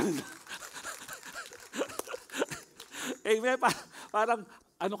parang nakaganon. Amen, parang,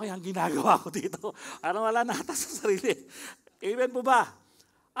 ano kaya ang ginagawa ko dito? Parang wala nata sa sarili. Amen po ba?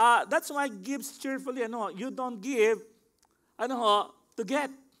 That's why gives cheerfully. You don't give, to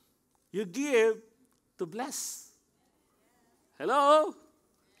get. You give to bless. Hello?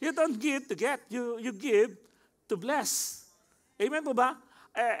 You don't give to get. You give to bless. Amen po ba?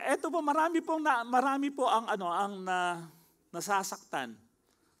 Eto po, marami po ang nasasaktan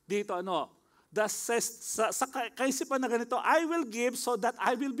dito, sa kaisipan na ganito, I will give so that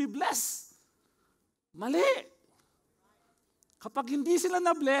I will be blessed. Mali. Kapag hindi sila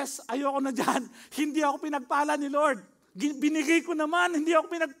na-bless, ayoko na dyan. Hindi ako pinagpala ni Lord. Binigay ko naman, hindi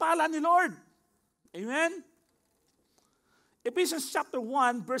ako pinagpala ni Lord. Amen? Ephesians chapter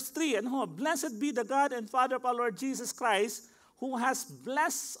 1, verse 3, Blessed be the God and Father of our Lord Jesus Christ, who has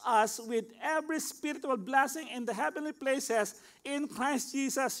blessed us with every spiritual blessing in the heavenly places in Christ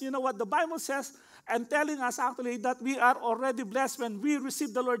Jesus. You know what the Bible says? And telling us actually that we are already blessed when we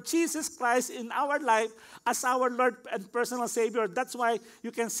receive the Lord Jesus Christ in our life as our Lord and personal Savior. That's why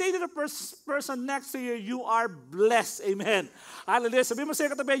you can say to the person next to you, you are blessed. Amen. Hallelujah. Sabi mo sa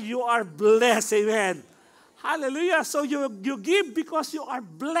katabi, you are blessed. Amen. Hallelujah. So you give because you are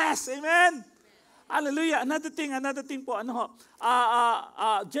blessed. Amen. Hallelujah. Another thing po,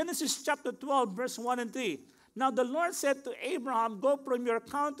 Genesis chapter 12, verse 1 and 3. Now the Lord said to Abraham, go from your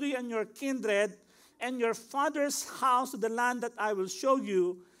country and your kindred and your father's house to the land that I will show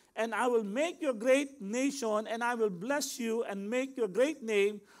you, and I will make you a great nation, and I will bless you and make you a great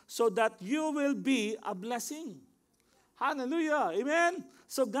name, so that you will be a blessing. Hallelujah. Amen.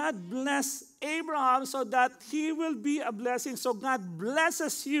 So God blessed Abraham so that he will be a blessing. So God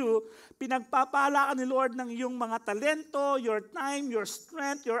blesses you. Pinagpapala ka ni Lord ng iyong mga talento, your time, your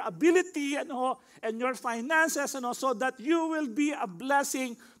strength, your ability, and your finances, so that you will be a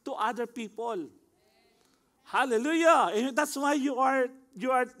blessing to other people. Hallelujah. And that's why you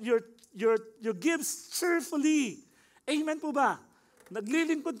give cheerfully. Amen po ba?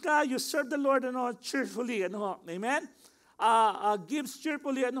 Naglilingkod ka, you serve the Lord cheerfully. Amen? Gives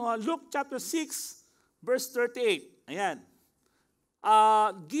cheerfully. Luke chapter 6, verse 38. Ayan.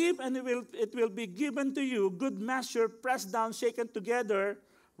 Give and it will be given to you, good measure, pressed down, shaken together,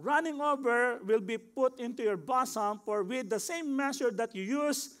 running over, will be put into your bosom, for with the same measure that you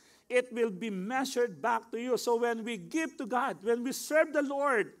use, it will be measured back to you. So when we give to God, when we serve the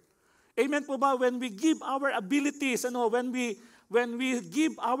Lord, amen po ba? When we give our abilities, when we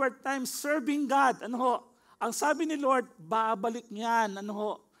give our time serving God, ang sabi ni Lord, babalik niyan,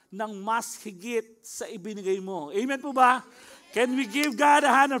 ng mas higit sa ibinigay mo. Amen po ba? Can we give God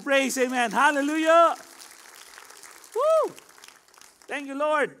a hand of praise? Amen. Hallelujah. Woo! Thank you,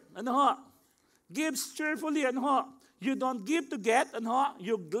 Lord. Gives cheerfully, You don't give to get,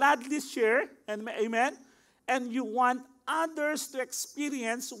 You gladly share, and amen. And you want others to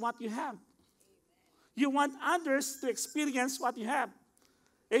experience what you have. You want others to experience what you have.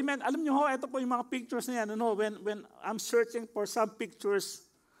 Amen. Alam niyo ito po yung mga pictures na yan. When I'm searching for some pictures,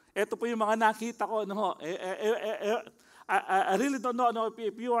 ito po yung mga nakita ko. I really don't know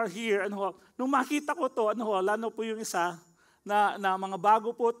if you are here. Nung makita ko to, lalo po yung isa, na mga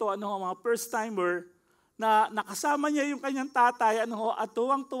bago po to, mga first-timer, na nakasama niya yung kanyang tatay, at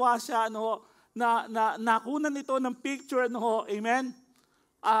tuwang-tuwa siya, na nakunan ito ng picture, amen?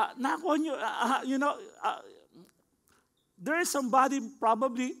 Nakuha niyo, there is somebody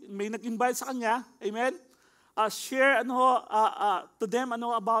probably may nag-invite sa kanya, amen? Share to them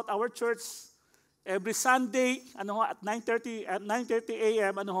about our church every Sunday at 9:30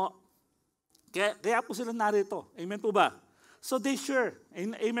 a.m. Kaya po sila narito. Amen po ba? So they share.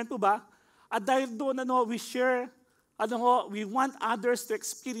 Amen po ba? At dahil doon we share, we want others to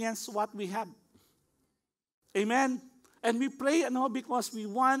experience what we have. Amen. And we pray because we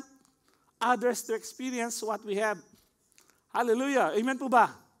want others to experience what we have. Hallelujah. Amen po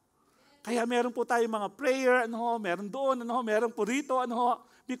ba? Kaya meron po tayo mga prayer, meron doon, meron po rito,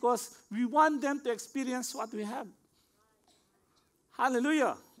 because we want them to experience what we have.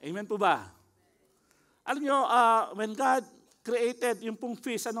 Hallelujah. Amen po ba? Alam nyo, when God created yung pong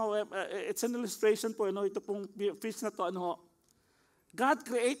fish, it's an illustration po, ito pong fish na to, God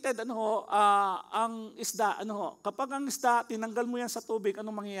created, ang isda, kapag ang isda, tinanggal mo yan sa tubig,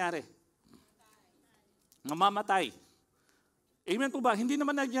 anong mangyayari? Mamamatay. Amen po ba? Hindi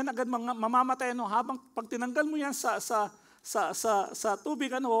naman yan agad mamamatay, ano, habang pag tinanggal mo yan sa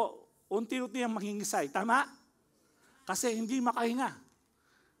tubig, ano, unti-unti yung mangingisay. Tama? Kasi hindi makahinga.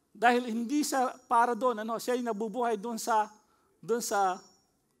 Dahil hindi siya para doon, ano, siya yung nabubuhay doon sa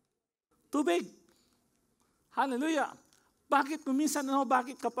tubig. Hallelujah. Bakit kuminsan, ano,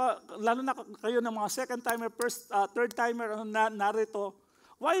 bakit lalo na kayo ng mga second timer, third timer, ano, narito,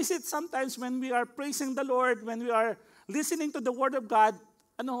 why is it sometimes when we are praising the Lord, when we are listening to the Word of God,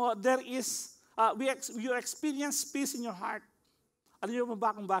 ano, there is, you experience peace in your heart. Alam niyo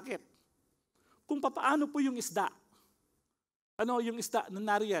ba kung bakit? Kung paano po yung isda. Ano yung isda?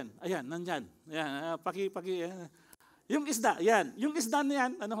 Nariyan. Ayan, nandyan. Ayan, yung isda, yan. Yung isda na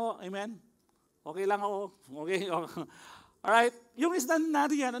yan, ano ho, amen? Okay lang ako. Okay. Alright. Yung isda na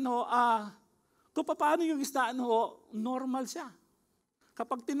nariyan, ano ho, kung paano yung isda, ano ho, normal siya.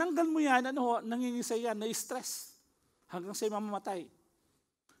 Kapag tinanggal mo yan, ano ho, nangingisay yan, na-stress. Hanggang sa'yo mamamatay.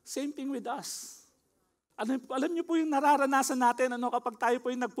 Same thing with us. Alam niyo po yung nararanasan natin, ano, kapag tayo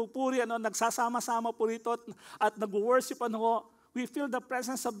po yung nagpupuri, ano, nagsasama-sama po rito at nag-worship, ano, we feel the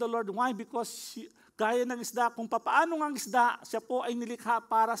presence of the Lord. Why? Because gaya ng isda, kung paano ng isda, siya po ay nilikha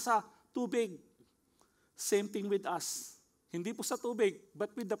para sa tubig. Same thing with us. Hindi po sa tubig,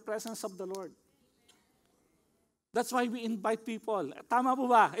 but with the presence of the Lord. That's why we invite people. Tama po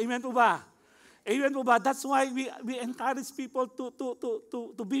ba? Amen po ba? Amen po ba? That's why we encourage people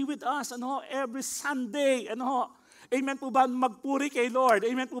to be with us, ano, every Sunday, ano. Amen po ba? Magpuri kay Lord.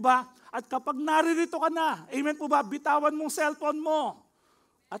 Amen po ba? At kapag naririto ka na, amen po ba? Bitawan mong cellphone mo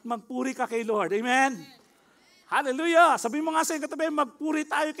at magpuri ka kay Lord. Amen. Hallelujah. Sabi mo nga sa iyong katabi, magpuri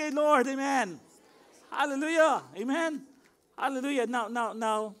tayo kay Lord. Amen. Hallelujah. Amen. Hallelujah.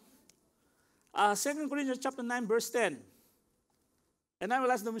 Now, 2 Corinthians chapter 9, verse 10. And I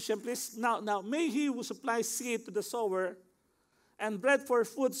will ask the musician, please. Now, may he who supplies seed to the sower and bread for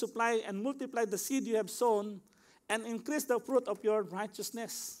food supply and multiply the seed you have sown and increase the fruit of your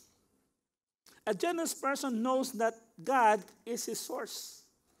righteousness. A generous person knows that God is his source.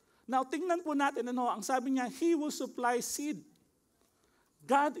 Now, tingnan po natin, ano, ang sabi niya, he will supply seed.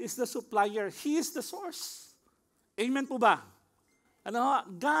 God is the supplier. He is the source. Amen po ba? Ano,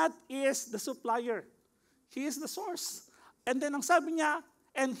 God is the supplier. He is the source. And then ang sabi niya,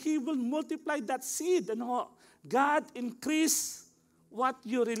 and he will multiply that seed. Ano, God increase what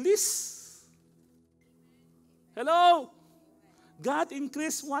you release. Hello? God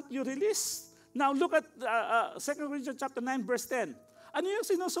increase what you release. Now look at 2 Corinthians chapter 9, verse 10. Ano yung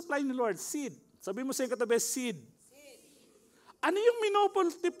sinusupply ni Lord? Seed. Sabi mo sa yung katabi, seed. Ano yung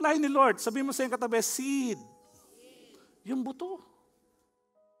minupultiply ni Lord? Sabi mo sa yung katabi, seed. Yung buto.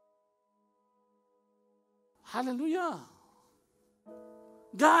 Hallelujah.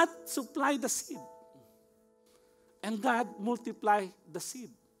 God supply the seed. And God multiply the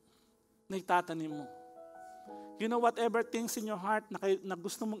seed na itatanim mo. You know, whatever things in your heart na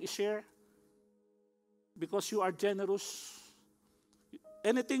gusto mong i-share, because you are generous,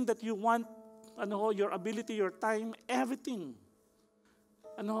 anything that you want, ano, your ability, your time, everything.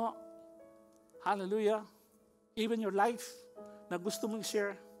 Ano, hallelujah, even your life na gusto mong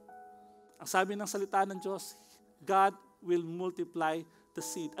i-share, ang sabi ng salita ng Diyos, God will multiply the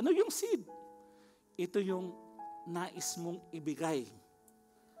seed. Ano yung seed? Ito yung nais mong ibigay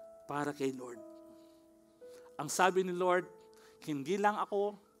para kay Lord. Ang sabi ni Lord, hindi lang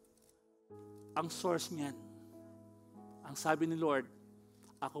ako ang source niyan. Ang sabi ni Lord,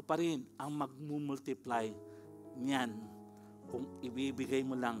 ako pa rin ang magmumultiply niyan kung ibibigay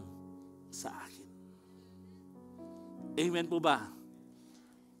mo lang sa akin. Amen po ba?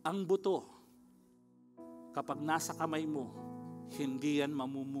 Ang buto, kapag nasa kamay mo, hindi yan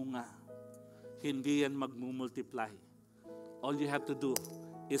mamumunga. Hindi yan magmumultiply. All you have to do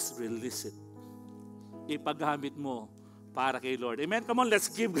is release it. Ipaghamit mo para kay Lord. Amen? Come on, let's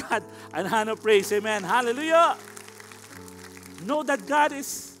give God an hand of praise. Amen? Hallelujah! Know that God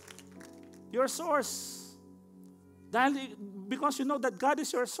is your source. Because you know that God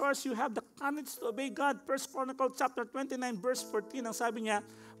is your source, you have the courage to obey God. 1 Chronicles chapter 29, verse 14, ang sabi niya,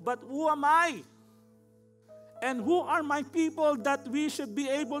 but who am I? And who are my people that we should be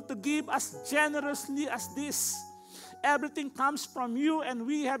able to give as generously as this? Everything comes from you and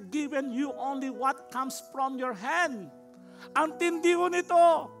we have given you only what comes from your hand. Ang tindi ko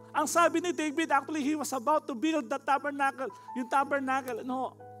nito. Ang sabi ni David, actually he was about to build the tabernacle. Yung tabernacle,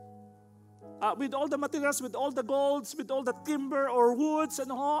 no, with all the materials, with all the golds, with all the timber or woods,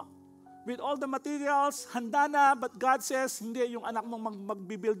 ano, with all the materials, handa na, but God says, hindi, yung anak mong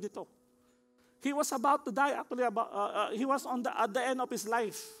magbibuild nito. He was about to die, actually, he was at the end of his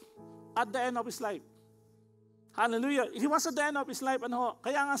life. At the end of his life. Hallelujah. He was at the end of his life.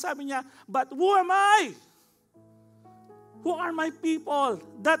 Kaya nga sabi niya, but who am I? Who are my people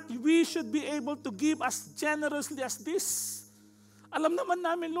that we should be able to give as generously as this? Alam naman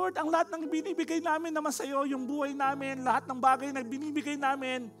namin, Lord, ang lahat ng binibigay namin naman sa iyo, yung buhay namin, lahat ng bagay na binibigay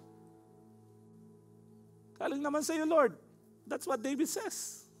namin, galing naman sa iyo, Lord. That's what David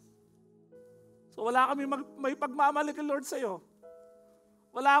says. So wala kami may pagmamalaki, Lord, sa iyo.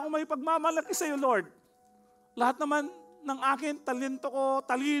 Wala akong may pagmamalaki sa iyo, Lord. Lahat naman ng akin, talento ko,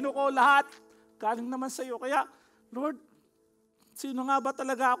 talino ko, lahat, galing naman sa iyo. Kaya, Lord, sino nga ba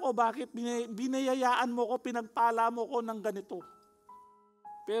talaga ako? Bakit binayayaan mo ko, pinagpala mo ko ng ganito?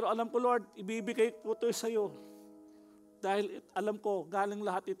 Pero alam ko, Lord, ibibigay ko ito sa iyo. Dahil alam ko, galing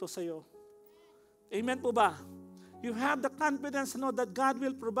lahat ito sa iyo. Amen po ba? You have the confidence to know that God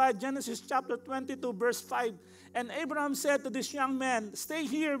will provide. Genesis chapter 22 verse 5. And Abraham said to this young man, stay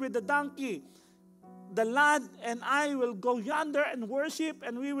here with the donkey. The lad and I will go yonder and worship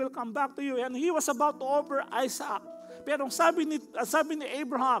and we will come back to you. And he was about to offer Isaac. Pero sabi ni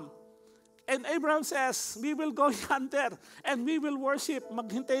Abraham, and Abraham says, we will go yonder and we will worship.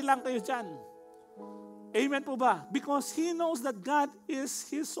 Maghintay lang kayo dyan. Amen po ba? Because he knows that God is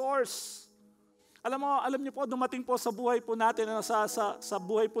his source. Alam niyo po, dumating po sa buhay po natin, sa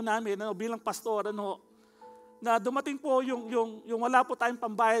buhay po namin, bilang pastor, na dumating po yung wala po tayong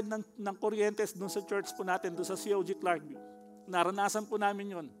pambayad ng kuryentes doon sa church po natin, doon sa COG Clarkview. Naranasan po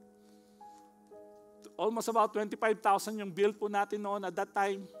namin yun. Almost about 25,000 yung bill po natin noon at that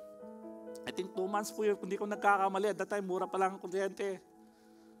time. I think 2 months po yun, hindi ko nagkakamali. At that time, mura pa lang ang kuryente.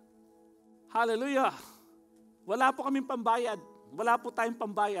 Hallelujah! Wala po kaming pambayad. Wala po tayong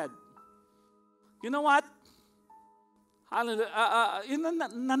pambayad. You know what?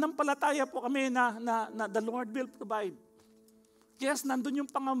 Nanampalataya po kami na the Lord will provide. Yes, nandun yung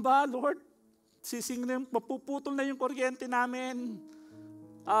pangamba, Lord. Mapuputol na yung kuryente namin.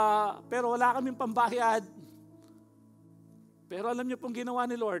 Pero wala kaming pambayad. Pero alam niyo pong ginawa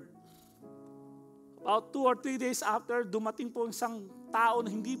ni Lord. About 2 or 3 days after, dumating po isang tao na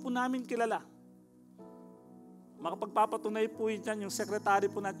hindi po namin kilala. Makapagpapatunay po yan yung secretary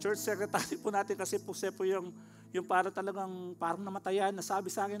po na church secretary po natin kasi po siya po yung parang namatayan na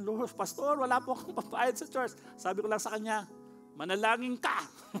sabi sa akin, Lord, Pastor, wala po akong papayad sa church. Sabi ko lang sa kanya, manalangin ka.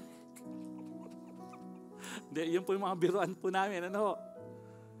 Hindi, yun po yung mga biruan po namin.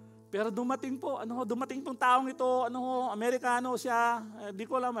 Pero dumating pong taong ito, Amerikano siya, di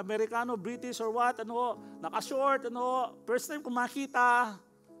ko alam, Amerikano, British or what, naka-short, first time ko makita,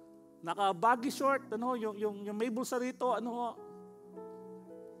 naka-baggy short, yung may bulsa rito,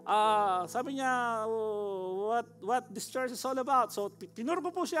 sabi niya, what this church is all about. So, tinur ko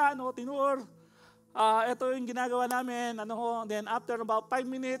po siya, ito yung ginagawa namin, then after about 5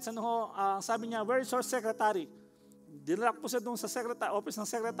 minutes, sabi niya, where is your secretary? Dinala po siya doon sa office ng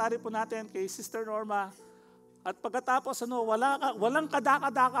secretary po natin, kay Sister Norma. At pagkatapos, walang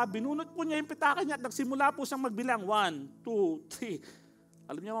kadaka-daka, binunot po niya yung pitaka niya at nagsimula po siyang magbilang, 1, 2, 3.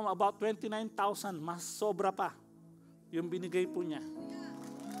 Alam niyo, about 29,000, mas sobra pa yung binigay po niya.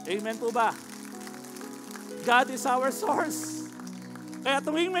 Amen po ba? God is our source. Kaya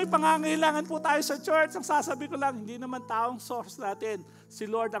tuwing may pangangailangan po tayo sa church, ang sasabi ko lang, hindi naman taong source natin. Si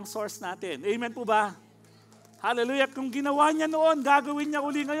Lord ang source natin. Amen po ba? Hallelujah. Kung ginawa niya noon, gagawin niya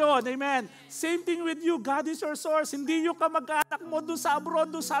uli ngayon. Amen. Same thing with you. God is your source. Hindi yung kamag-anak mo doon sa abroad,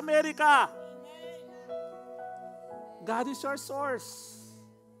 doon sa Amerika. God is your source.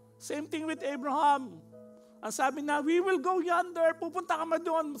 Same thing with Abraham. Ang sabi na, we will go yonder. Pupunta ka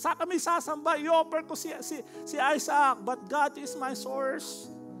doon. Sa kami sasamba. I-offer ko si Isaac. But God is my source.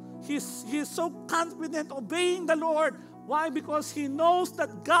 He's so confident obeying the Lord. Why? Because he knows that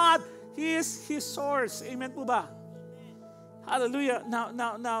God is his source. Amen po ba? Hallelujah.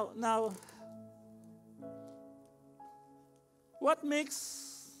 Now, what makes,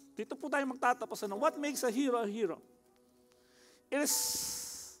 dito po tayo magtatapos. What makes a hero a hero? It is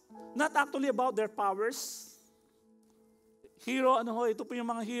not actually about their powers. Hero, ito po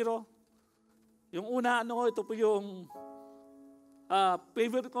yung mga hero. Yung una, ito po yung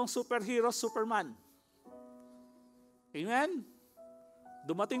favorite kong superhero, Superman. Amen?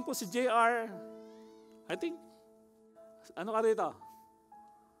 Dumating po si JR, I think, ano ka rito?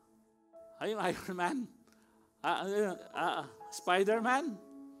 Yung Iron Man? Spider-Man?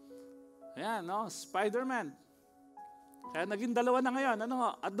 Ayan, Spider-Man. Kaya naging dalawa na ngayon.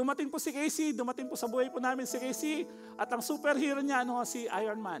 At dumating po si Casey, dumating po sa buhay po namin si Casey, at ang superhero niya, si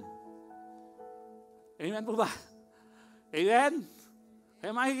Iron Man. Amen po ba? Amen?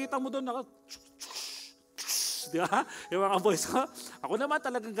 Kaya makikita mo doon, di ba? Yung mga boys ko, ako naman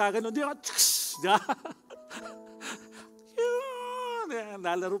talagang gaganon, di ba? Di ba?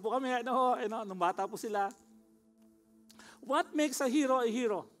 lalaro po kami, nung bata po sila. What makes a hero a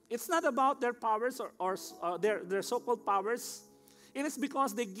hero? It's not about their powers or their so-called powers. It is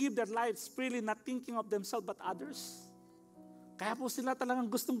because they give their lives freely, not thinking of themselves but others. Kaya po sila talagang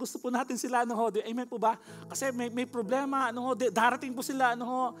gustong-gusto po natin sila, amen po ba? Kasi may problema, darating po sila,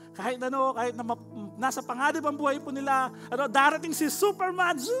 kahit na nasa panganib ang buhay po nila, darating si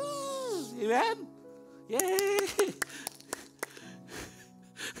Superman, amen? Yay!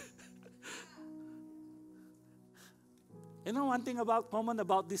 You know one thing common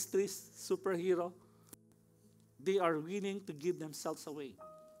about these three superheroes? They are willing to give themselves away.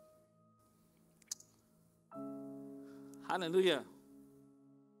 Hallelujah.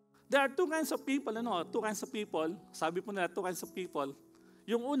 There are two kinds of people, two kinds of people. Sabi po nila, two kinds of people.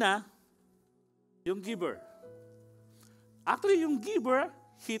 Yung una, yung giver. Actually, yung giver,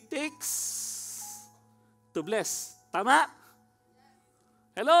 he takes to bless. Tama?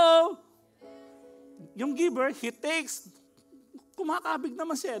 Hello? Yung giver, he takes, kumakabig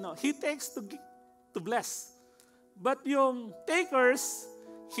naman siya, he takes to bless. But yung takers,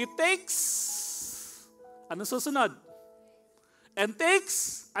 he takes, ano susunod? And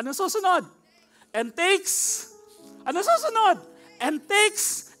takes, ano susunod? And takes, ano susunod? And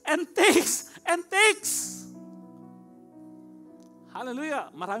takes, and takes, and takes.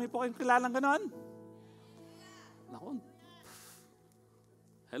 Hallelujah. Marami po kayong kilalang ganon. Naku.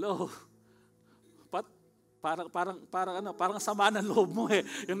 Hello. Parang sama ng loob mo eh.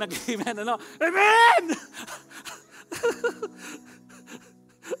 Yung nag-amen, Amen!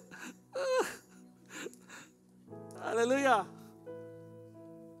 Hallelujah.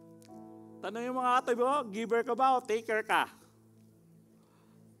 Tanong yung mga katabi mo, giver ka ba o taker ka?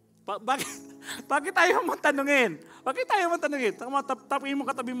 Bakit tayo mo tanungin? Bakit tayo mo tanungin? Tapin mo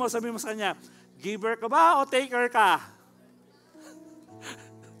katabi mo, sabi mo sa kanya, giver ka ba o taker ka?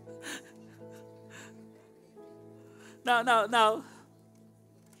 Now,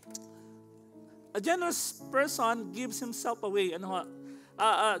 a generous person gives himself away.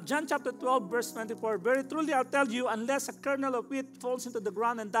 John chapter 12, verse 24, very truly I'll tell you, unless a kernel of wheat falls into the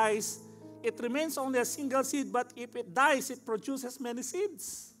ground and dies, it remains only a single seed, but if it dies, it produces many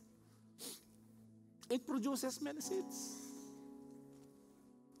seeds. It produces many seeds.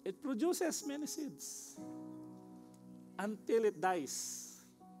 It produces many seeds until it dies.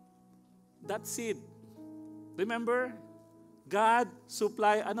 That seed, remember, God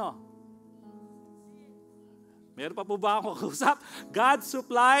supply, meron pa po ba akong kausap? God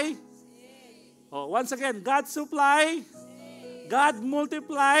supply. Once again, God supply. God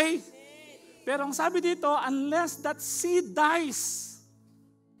multiply. Pero ang sabi dito, unless that seed dies,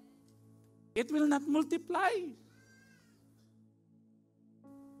 it will not multiply.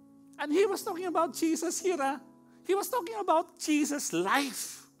 And he was talking about Jesus here. He was talking about Jesus'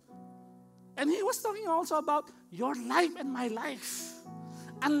 life. And he was talking also about your life and my life.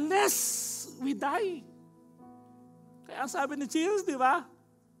 Unless we die. Kaya ang sabi ni Jesus, di ba?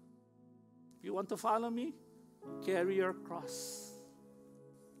 If you want to follow me, carry your cross.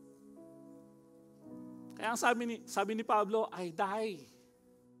 Kaya ang sabi ni Pablo, I die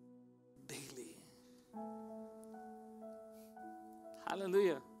daily.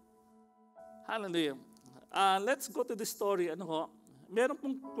 Hallelujah. Hallelujah. Let's go to the story. Meron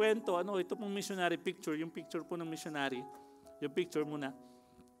pong kwento, ito pong missionary picture, yung picture po ng missionary. Yung picture muna.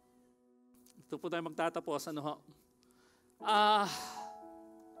 Ito po tayo magtatapos.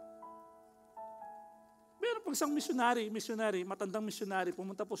 Meron pong isang missionary, matandang missionary,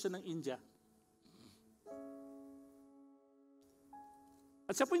 pumunta po siya ng India.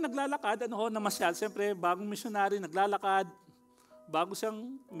 At siya po yung naglalakad, namasyal. Siyempre, bagong missionary, naglalakad. Bago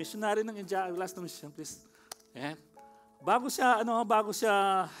siyang missionary ng India. Last na mission, please. Ayan. Bago siya,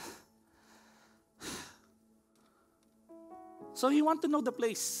 so he want to know the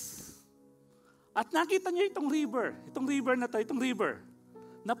place. At nakita niya itong river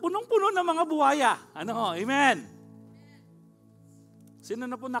na punong-puno ng mga buhaya. Amen. Sino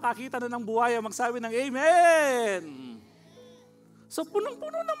na po nakakita na ng buhaya, magsabi ng Amen. So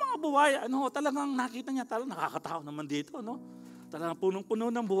punong-puno ng mga buhaya, talagang nakita niya, nakakatawa naman dito, Talagang punong-puno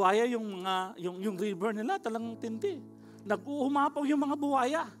ng buhaya yung river nila, talagang tindi. Nag-uumapaw yung mga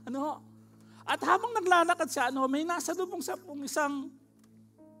buhaya. At habang naglalakad siya, may nasa lubong sa isang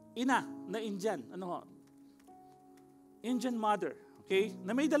ina na Indian. Indian mother. Okay?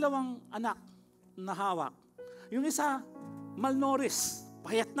 Na may dalawang anak na hawak. Yung isa, malnourished.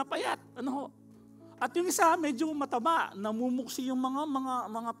 Payat na payat. At yung isa, medyo mataba. Namumuksi yung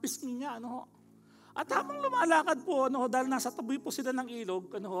mga pisngi niya. At habang lumalakad po, dahil nasa tabi po sila ng ilog,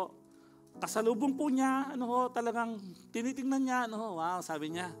 kasalubong po niya, talagang tinitingnan niya, wow,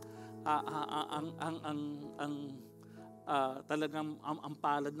 sabi niya, talagang ang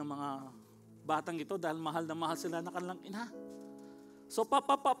palad ng mga batang ito dahil mahal na mahal sila na kanilang ina. So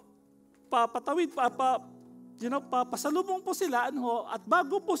pasalubong po sila, at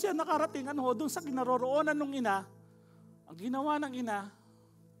bago po siya nakarating doon sa kinaroroonan ng ina, ang ginawa ng ina,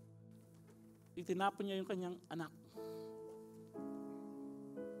 itinapon niya yung kanyang anak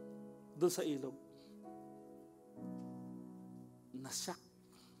doon sa ilog. Nasyak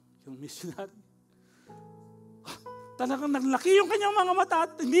yung missionary. Talagang naglaki yung kanyang mga mata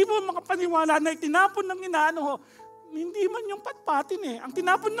at hindi mo makapaniwala na itinapon ng ina, hindi man yung patpatin eh. Ang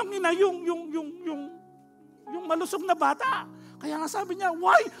tinapon ng ina yung malusog na bata. Kaya nga sabi niya,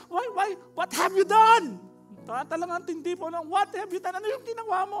 why? What have you done? Talagang tindi po na, what have you done? Ano yung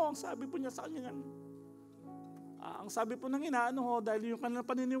ginawa mo? Ang sabi po niya sa kanya, ang sabi po ng ina, dahil yung kanilang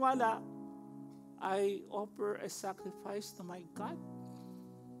paniniwala, I offer a sacrifice to my God.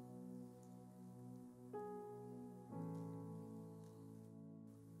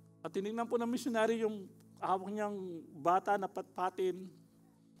 At tinignan po ng missionary yung hawak niyang bata na patpatin.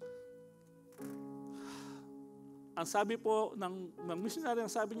 Ang sabi po ng missionary,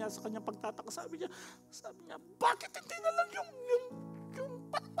 ang sabi niya sa kanyang pagtataka, sabi niya, bakit hindi na lang yung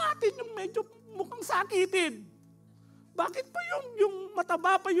patpatin, yung medyo mukhang sakitin? Bakit pa yung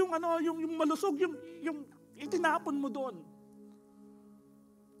mataba pa yung malusog, yung itinapon mo doon?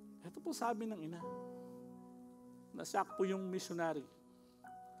 Ito po sabi ng ina. Nasyak po yung missionary.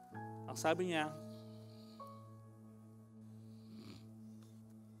 Ang sabi niya,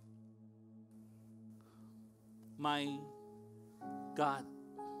 my God.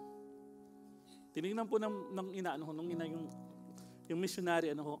 Tinignan po ng ina, nung ina yung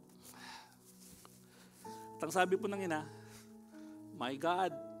missionary, At ang sabi po ng ina, my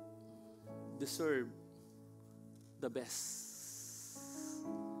God deserve the best.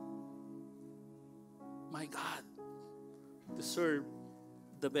 My God deserve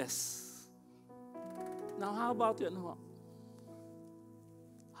the best. Now, how about you?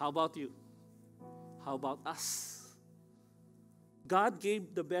 How about you? How about us? God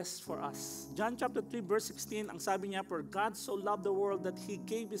gave the best for us. John chapter 3 verse 16, ang sabi niya, for God so loved the world that He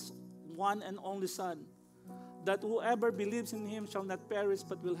gave His one and only Son, that whoever believes in Him shall not perish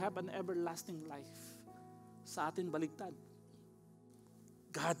but will have an everlasting life. Sa atin baligtad.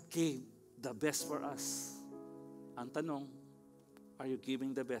 God gave the best for us. Ang tanong, are you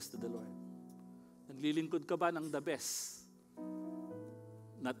giving the best to the Lord? Naglilingkod ka ba ng the best?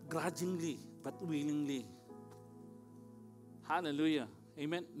 Not grudgingly, but willingly. Hallelujah.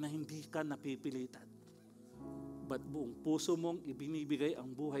 Amen. Na hindi ka napipilitan. But buong puso mong ibinibigay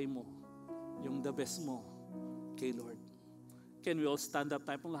ang buhay mo, yung the best mo kay Lord. Can we all stand up?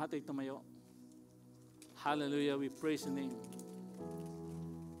 Tayo pong lahat ay tumayo. Hallelujah. We praise Your name.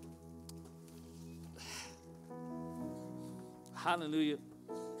 Hallelujah.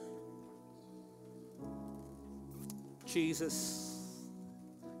 Jesus.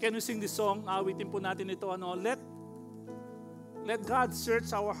 Can we sing this song? Awitin po natin ito. Let God search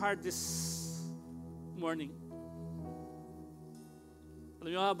our heart this morning.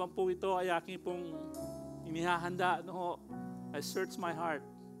 Alam niyo, habang po ito ay aking pong inihahanda, I search my heart.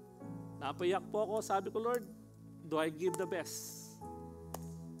 Napayak po ako, sabi ko, Lord, do I give the best?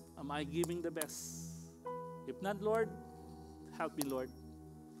 Am I giving the best? If not, Lord, help me, Lord.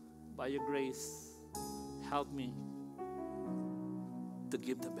 By Your grace, help me to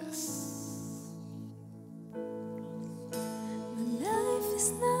give the best. My life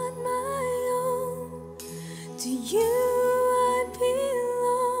is not my own. To You I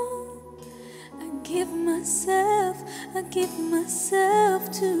belong. I give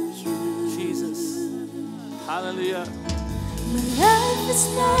myself to You. Jesus. Hallelujah. My life is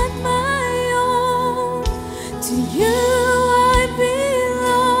not my own. To You I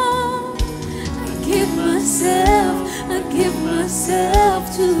belong. I give myself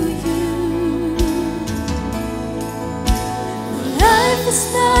to You. My life is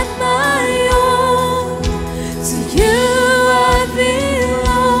not my own. To You I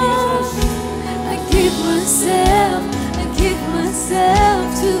belong. I give myself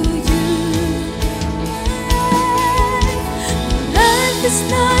to You. My life is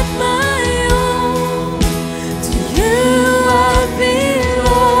not my own. To You I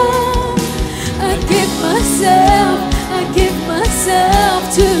belong. I give myself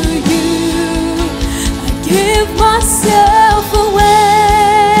to You. I give myself away.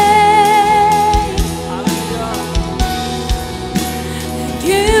 I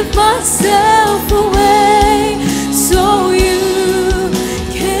give myself away so You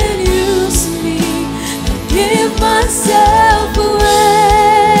can use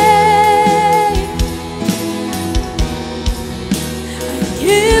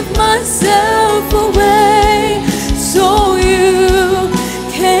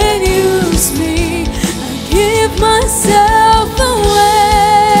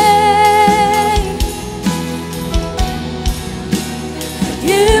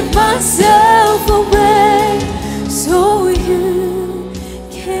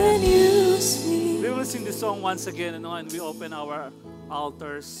once again, and we open our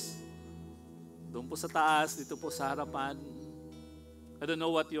altars. Doon po sa taas, dito po sa harapan. I don't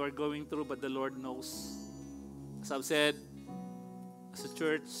know what you are going through, but the Lord knows. As I've said, as a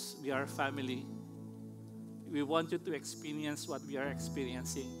church, we are family. We want you to experience what we are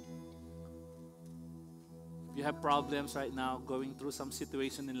experiencing. If you have problems right now, going through some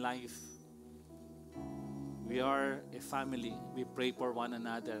situation in life, we are a family. We pray for one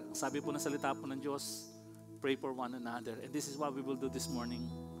another. Sabi po ng salita po ng Diyos, pray for one another. And this is what we will do this morning.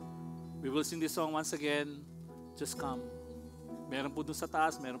 We will sing this song once again. Just come. Meron po dun sa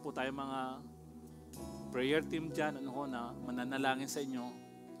taas, meron po tayong mga prayer team dyan, na mananalangin sa inyo.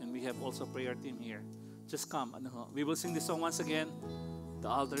 And we have also prayer team here. Just come. We will sing this song once again. The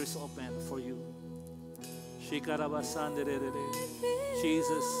altar is open for you.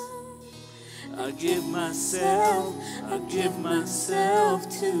 Jesus, I give myself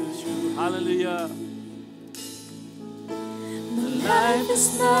to you. Hallelujah. My life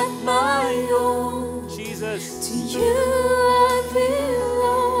is not my own. Jesus. To you I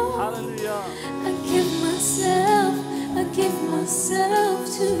belong. Hallelujah. I give myself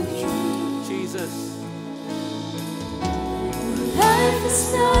to you. Jesus. My life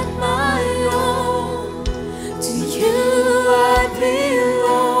is not my own. To you I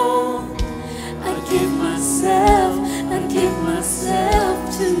belong. I give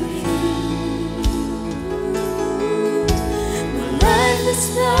myself to you. My life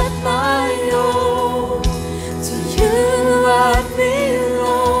is not my own. To you I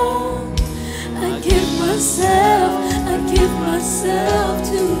belong. I give myself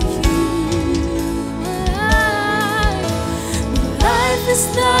to you. My life is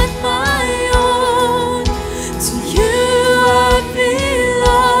not my own. To you I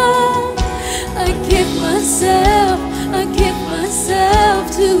belong. I give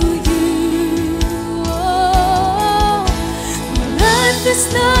myself to you. Oh, my life is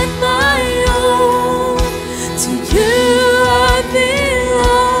not my own. To you I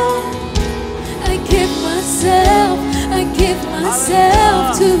belong. I give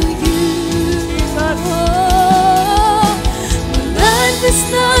myself to you. Oh, my life is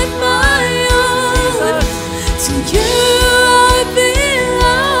not my own. To you I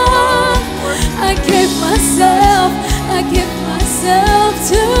belong. I give myself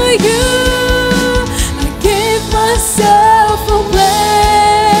to you. I give myself away.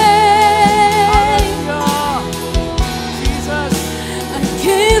 Jesus. I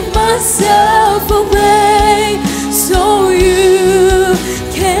give myself away so you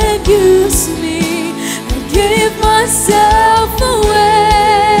can use me. I give myself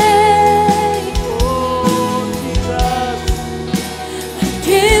away. Oh, Jesus. I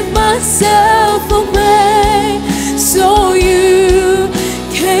give myself away so you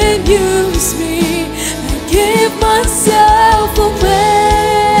can use me. I give myself away.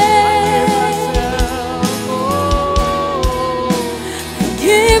 I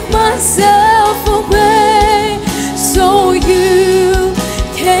give myself away so you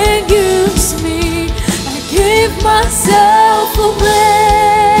can use me. I give myself away.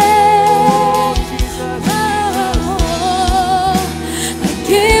 Oh, I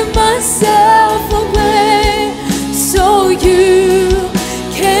give myself away so you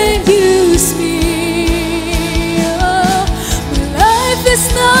can use me. Oh, my life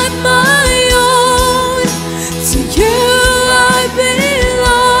is not my own. To you I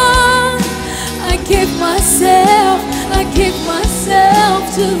belong. I give myself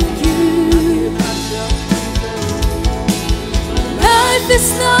to you. My life is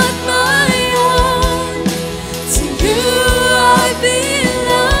not my own. To you I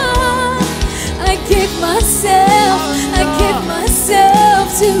belong. I give myself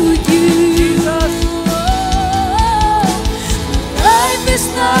to you. Oh, my life is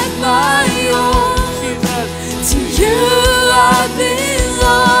not my own. To you I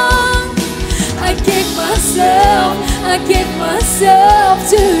belong. I give myself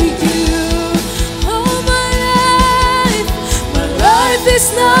to you. Oh, my life is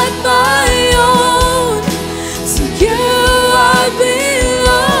not my own. To you I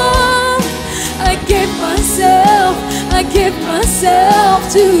belong. I give myself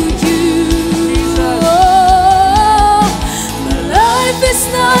to you. Oh, my life is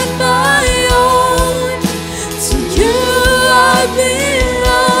not my own. To you I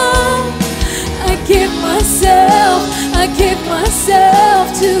belong. I give myself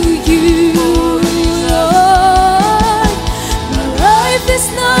to you. Oh, my life is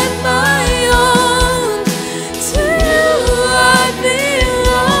not my own. To you I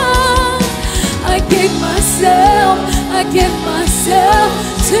belong. I give myself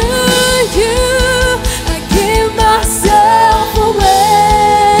to you. I give myself away.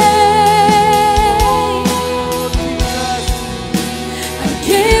 I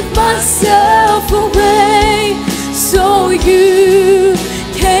give myself away so you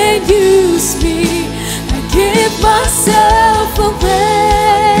can use me. I give myself away.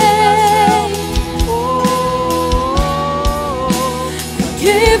 I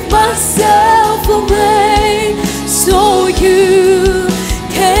give myself away so you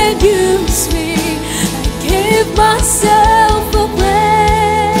can use me. I give myself away.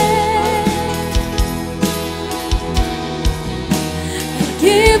 I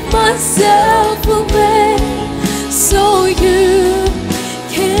give myself away so you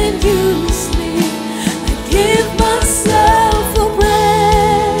can use me. I give myself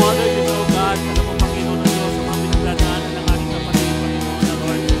away. Father, you know, God, alam mo, Panginoon ng Diyos, ang mga pinagdadaanan ng aking kapatid, Panginoon na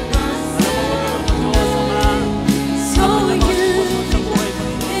Lord. Alam mo, Panginoon ng Diyos, ang mga So sitwasyon you sa buhay,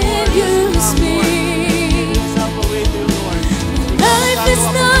 Panginoon. can use me. Yourself away to you, Lord. Life is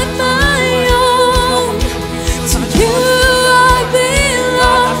not my own. To you I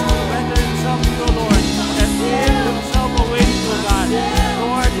belong. Surrender himself to you, Lord, and give himself away to you, God.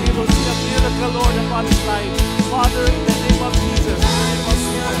 Lord, he will see a miracle, Lord, upon his life. Father, in the name of Jesus,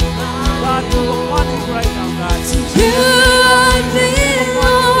 God, do upon him right now, God. You I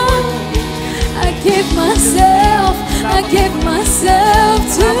belong. I give myself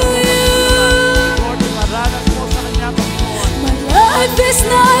to you. Lord, maranas mo sa kanya, Panginoon. My life is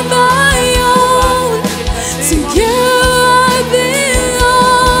not my own. To you I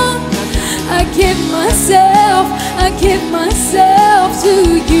belong. I give myself to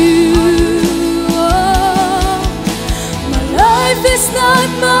you. Oh, my life is not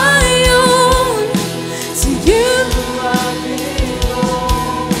my own. To you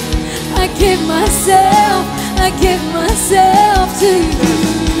I give myself to you.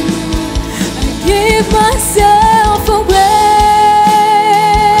 I give myself away.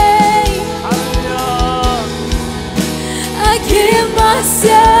 Hallelujah. I give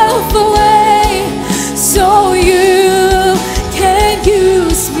myself away so you can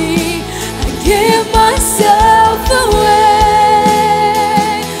use me. I give myself away.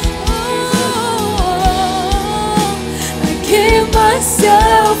 Oh, I give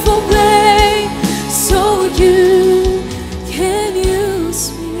myself away so you can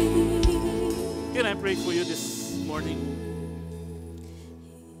use me. Can I pray for you this morning?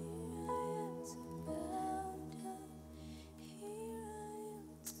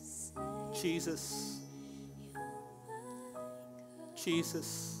 Jesus.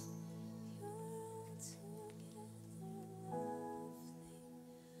 Jesus.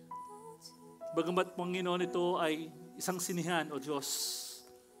 Bagamat Panginoon ito ay isang sinihan, O Diyos.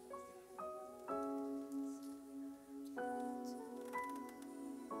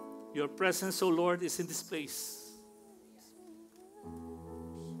 Your presence, O Lord, is in this place.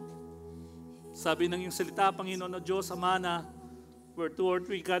 Sabi ng iyong salita, Panginoon o Diyos, Ama, na where two or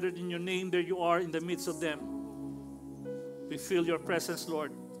three gathered in your name, there you are in the midst of them. We feel your presence,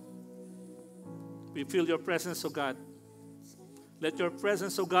 Lord. We feel your presence, O God. Let your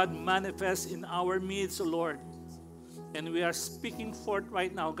presence, O God, manifest in our midst, O Lord. And we are speaking forth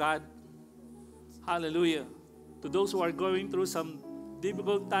right now, God. Hallelujah. To those who are going through some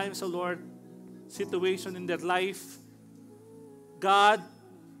difficult times, O Lord, situation in their life, God,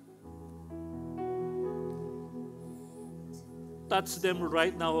 touch them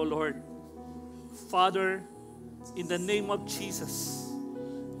right now, O Lord. Father, in the name of Jesus,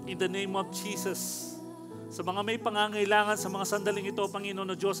 in the name of Jesus, sa mga may pangangailangan sa mga sandaling ito,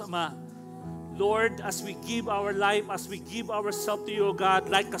 Panginoon o Diyos Ama, Lord, as we give our life, as we give ourselves to you, O God,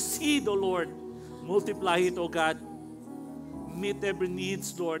 like a seed, O Lord, multiply it, O God. Meet every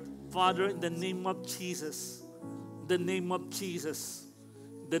needs, Lord. Father, in the name of Jesus, the name of Jesus,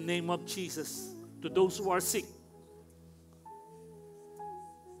 the name of Jesus, to those who are sick,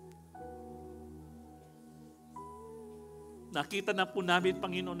 nakita na po namin,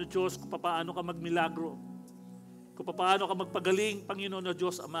 Panginoon o Diyos, kung paano ka magmilagro, kung paano ka magpagaling, Panginoon o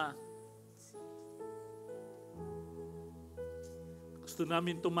Diyos Ama. Gusto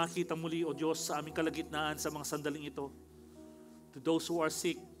namin ito makita muli, O Diyos, sa aming kalagitnaan sa mga sandaling ito. To those who are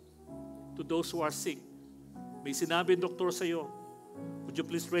sick, to those who are sick. May sinabi ng doktor sa iyo. Would you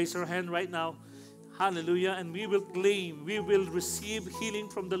please raise your hand right now? Hallelujah. And we will claim, we will receive healing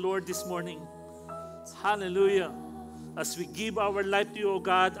from the Lord this morning. Hallelujah. As we give our life to you, O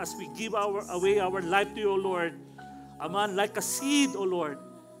God, as we give away our life to you, O Lord, Aman, like a seed, O Lord.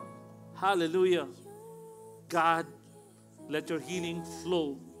 Hallelujah. God, let your healing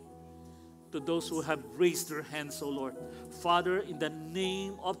flow to those who have raised their hands, O Lord. Father, in the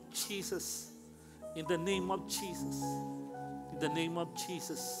name of Jesus, In the name of Jesus. In the name of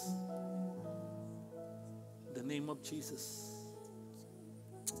Jesus. In the name of Jesus.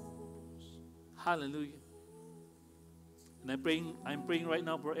 Hallelujah. And I'm praying right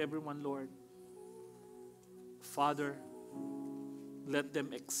now for everyone, Lord. Father, let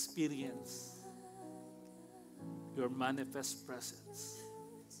them experience your manifest presence.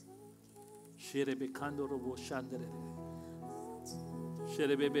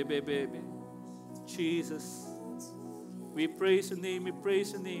 Jesus, we praise your name, we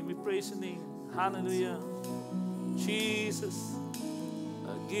praise your name, we praise your name. Hallelujah. Jesus,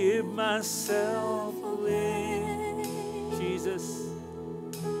 I give myself away. Jesus,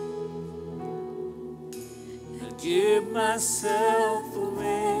 I give myself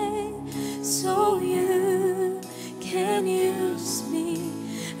away so you can use me.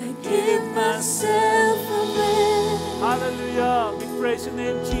 I give myself away. Hallelujah. We praise your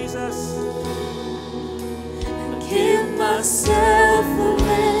name, Jesus. I give myself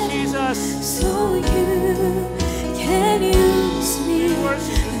away. Jesus. So you can use me. We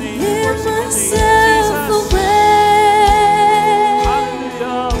worship your name. We Give worship your name, myself Jesus. away.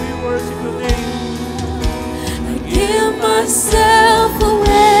 Hallelujah. We worship your name. I give myself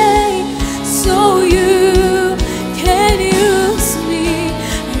away so you can use me.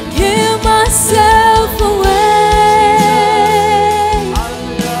 I give myself away.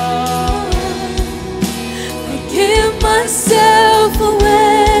 Hallelujah. I give myself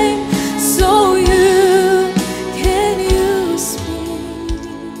away so you can use me.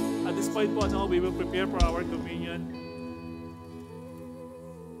 At this point po, we will prepare for our communion.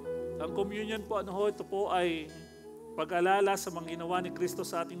 Ang communion po, ito po ay pag-alala sa mga ginawa ni Kristo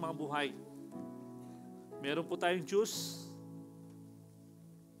sa ating mga buhay. Meron po tayong juice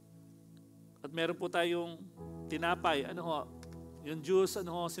at meron po tayong tinapay. Yung juice,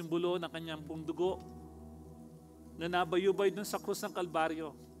 simbolo ng kanyang pong dugo na nabayubay dun sa krus ng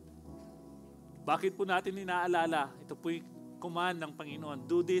Kalbaryo. Bakit po natin inaalala? Ito po'y command ng Panginoon.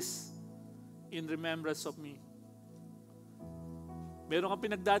 Do this in remembrance of me. Meron kang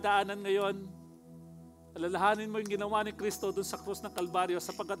pinagdadaanan ngayon, alalahanin mo yung ginawa ni Kristo dun sa krus ng Kalbaryo,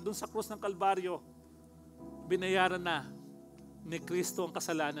 sapagkat dun sa krus ng Kalbaryo, binayaran na ni Kristo ang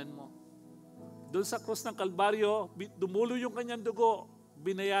kasalanan mo. Dun sa krus ng Kalbaryo, dumulo yung kanyang dugo,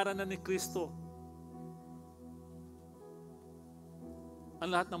 binayaran na ni Kristo.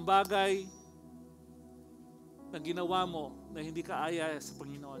 Ang lahat ng bagay na ginawa mo na hindi ka aya sa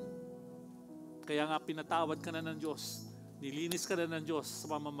Panginoon. Kaya nga pinatawad ka na ng Diyos, nilinis ka na ng Diyos sa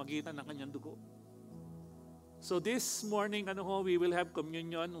pamamagitan ng kanyang dugo. So this morning, we will have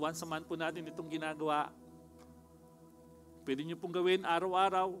communion. Once a month po natin itong ginagawa. Pwede nyo pong gawin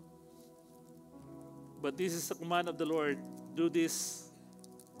araw-araw. But this is the command of the Lord. Do this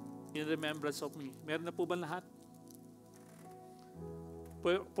in remembrance of me. Meron na po ba lahat?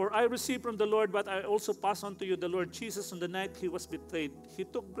 For I received from the Lord what I also pass on to you. The Lord Jesus, on the night He was betrayed, He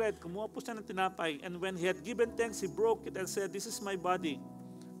took bread, kumuha po siya ng tinapay, and when He had given thanks, He broke it and said, "This is my body,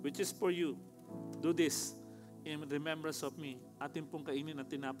 which is for you. Do this in remembrance of me." Atin pong kainin ang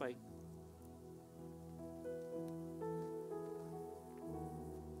tinapay.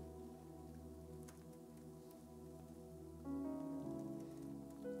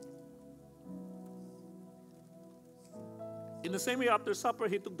 In the same way, after supper,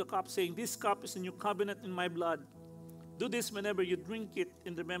 He took the cup, saying, "This cup is a new covenant in my blood. Do this whenever you drink it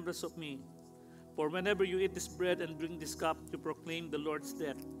in remembrance of me. For whenever you eat this bread and drink this cup, you proclaim the Lord's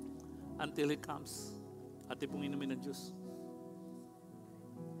death until He comes." Atin pong inumin ng Diyos.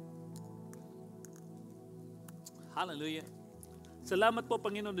 Hallelujah. Salamat po,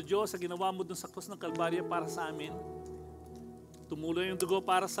 Panginoon na Diyos, sa ginawa mo dun sa krus ng Kalbaryo para sa amin. Tumulo yung dugo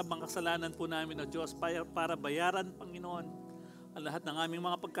para sa mga kasalanan po namin na Diyos, para bayaran, Panginoon, ang lahat ng aming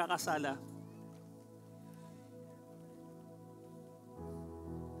mga pagkakasala.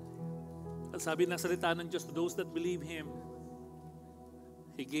 At sabi ng salita ng Diyos, to those that believe Him,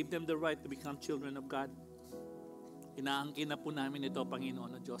 He gave them the right to become children of God. Inaangkin na po namin ito,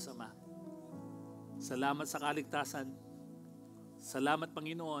 Panginoon ng Diyos Ama. Salamat sa kaligtasan. Salamat,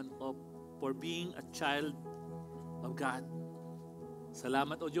 Panginoon, for being a child of God.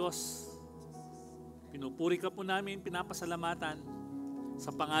 Salamat, O Diyos. Pinupuri ka po namin, pinapasalamatan.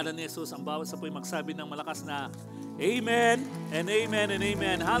 Sa pangalan ni Jesus, ang bawat sa po'y magsabi ng malakas na Amen and Amen and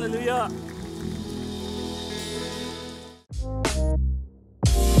Amen. Hallelujah!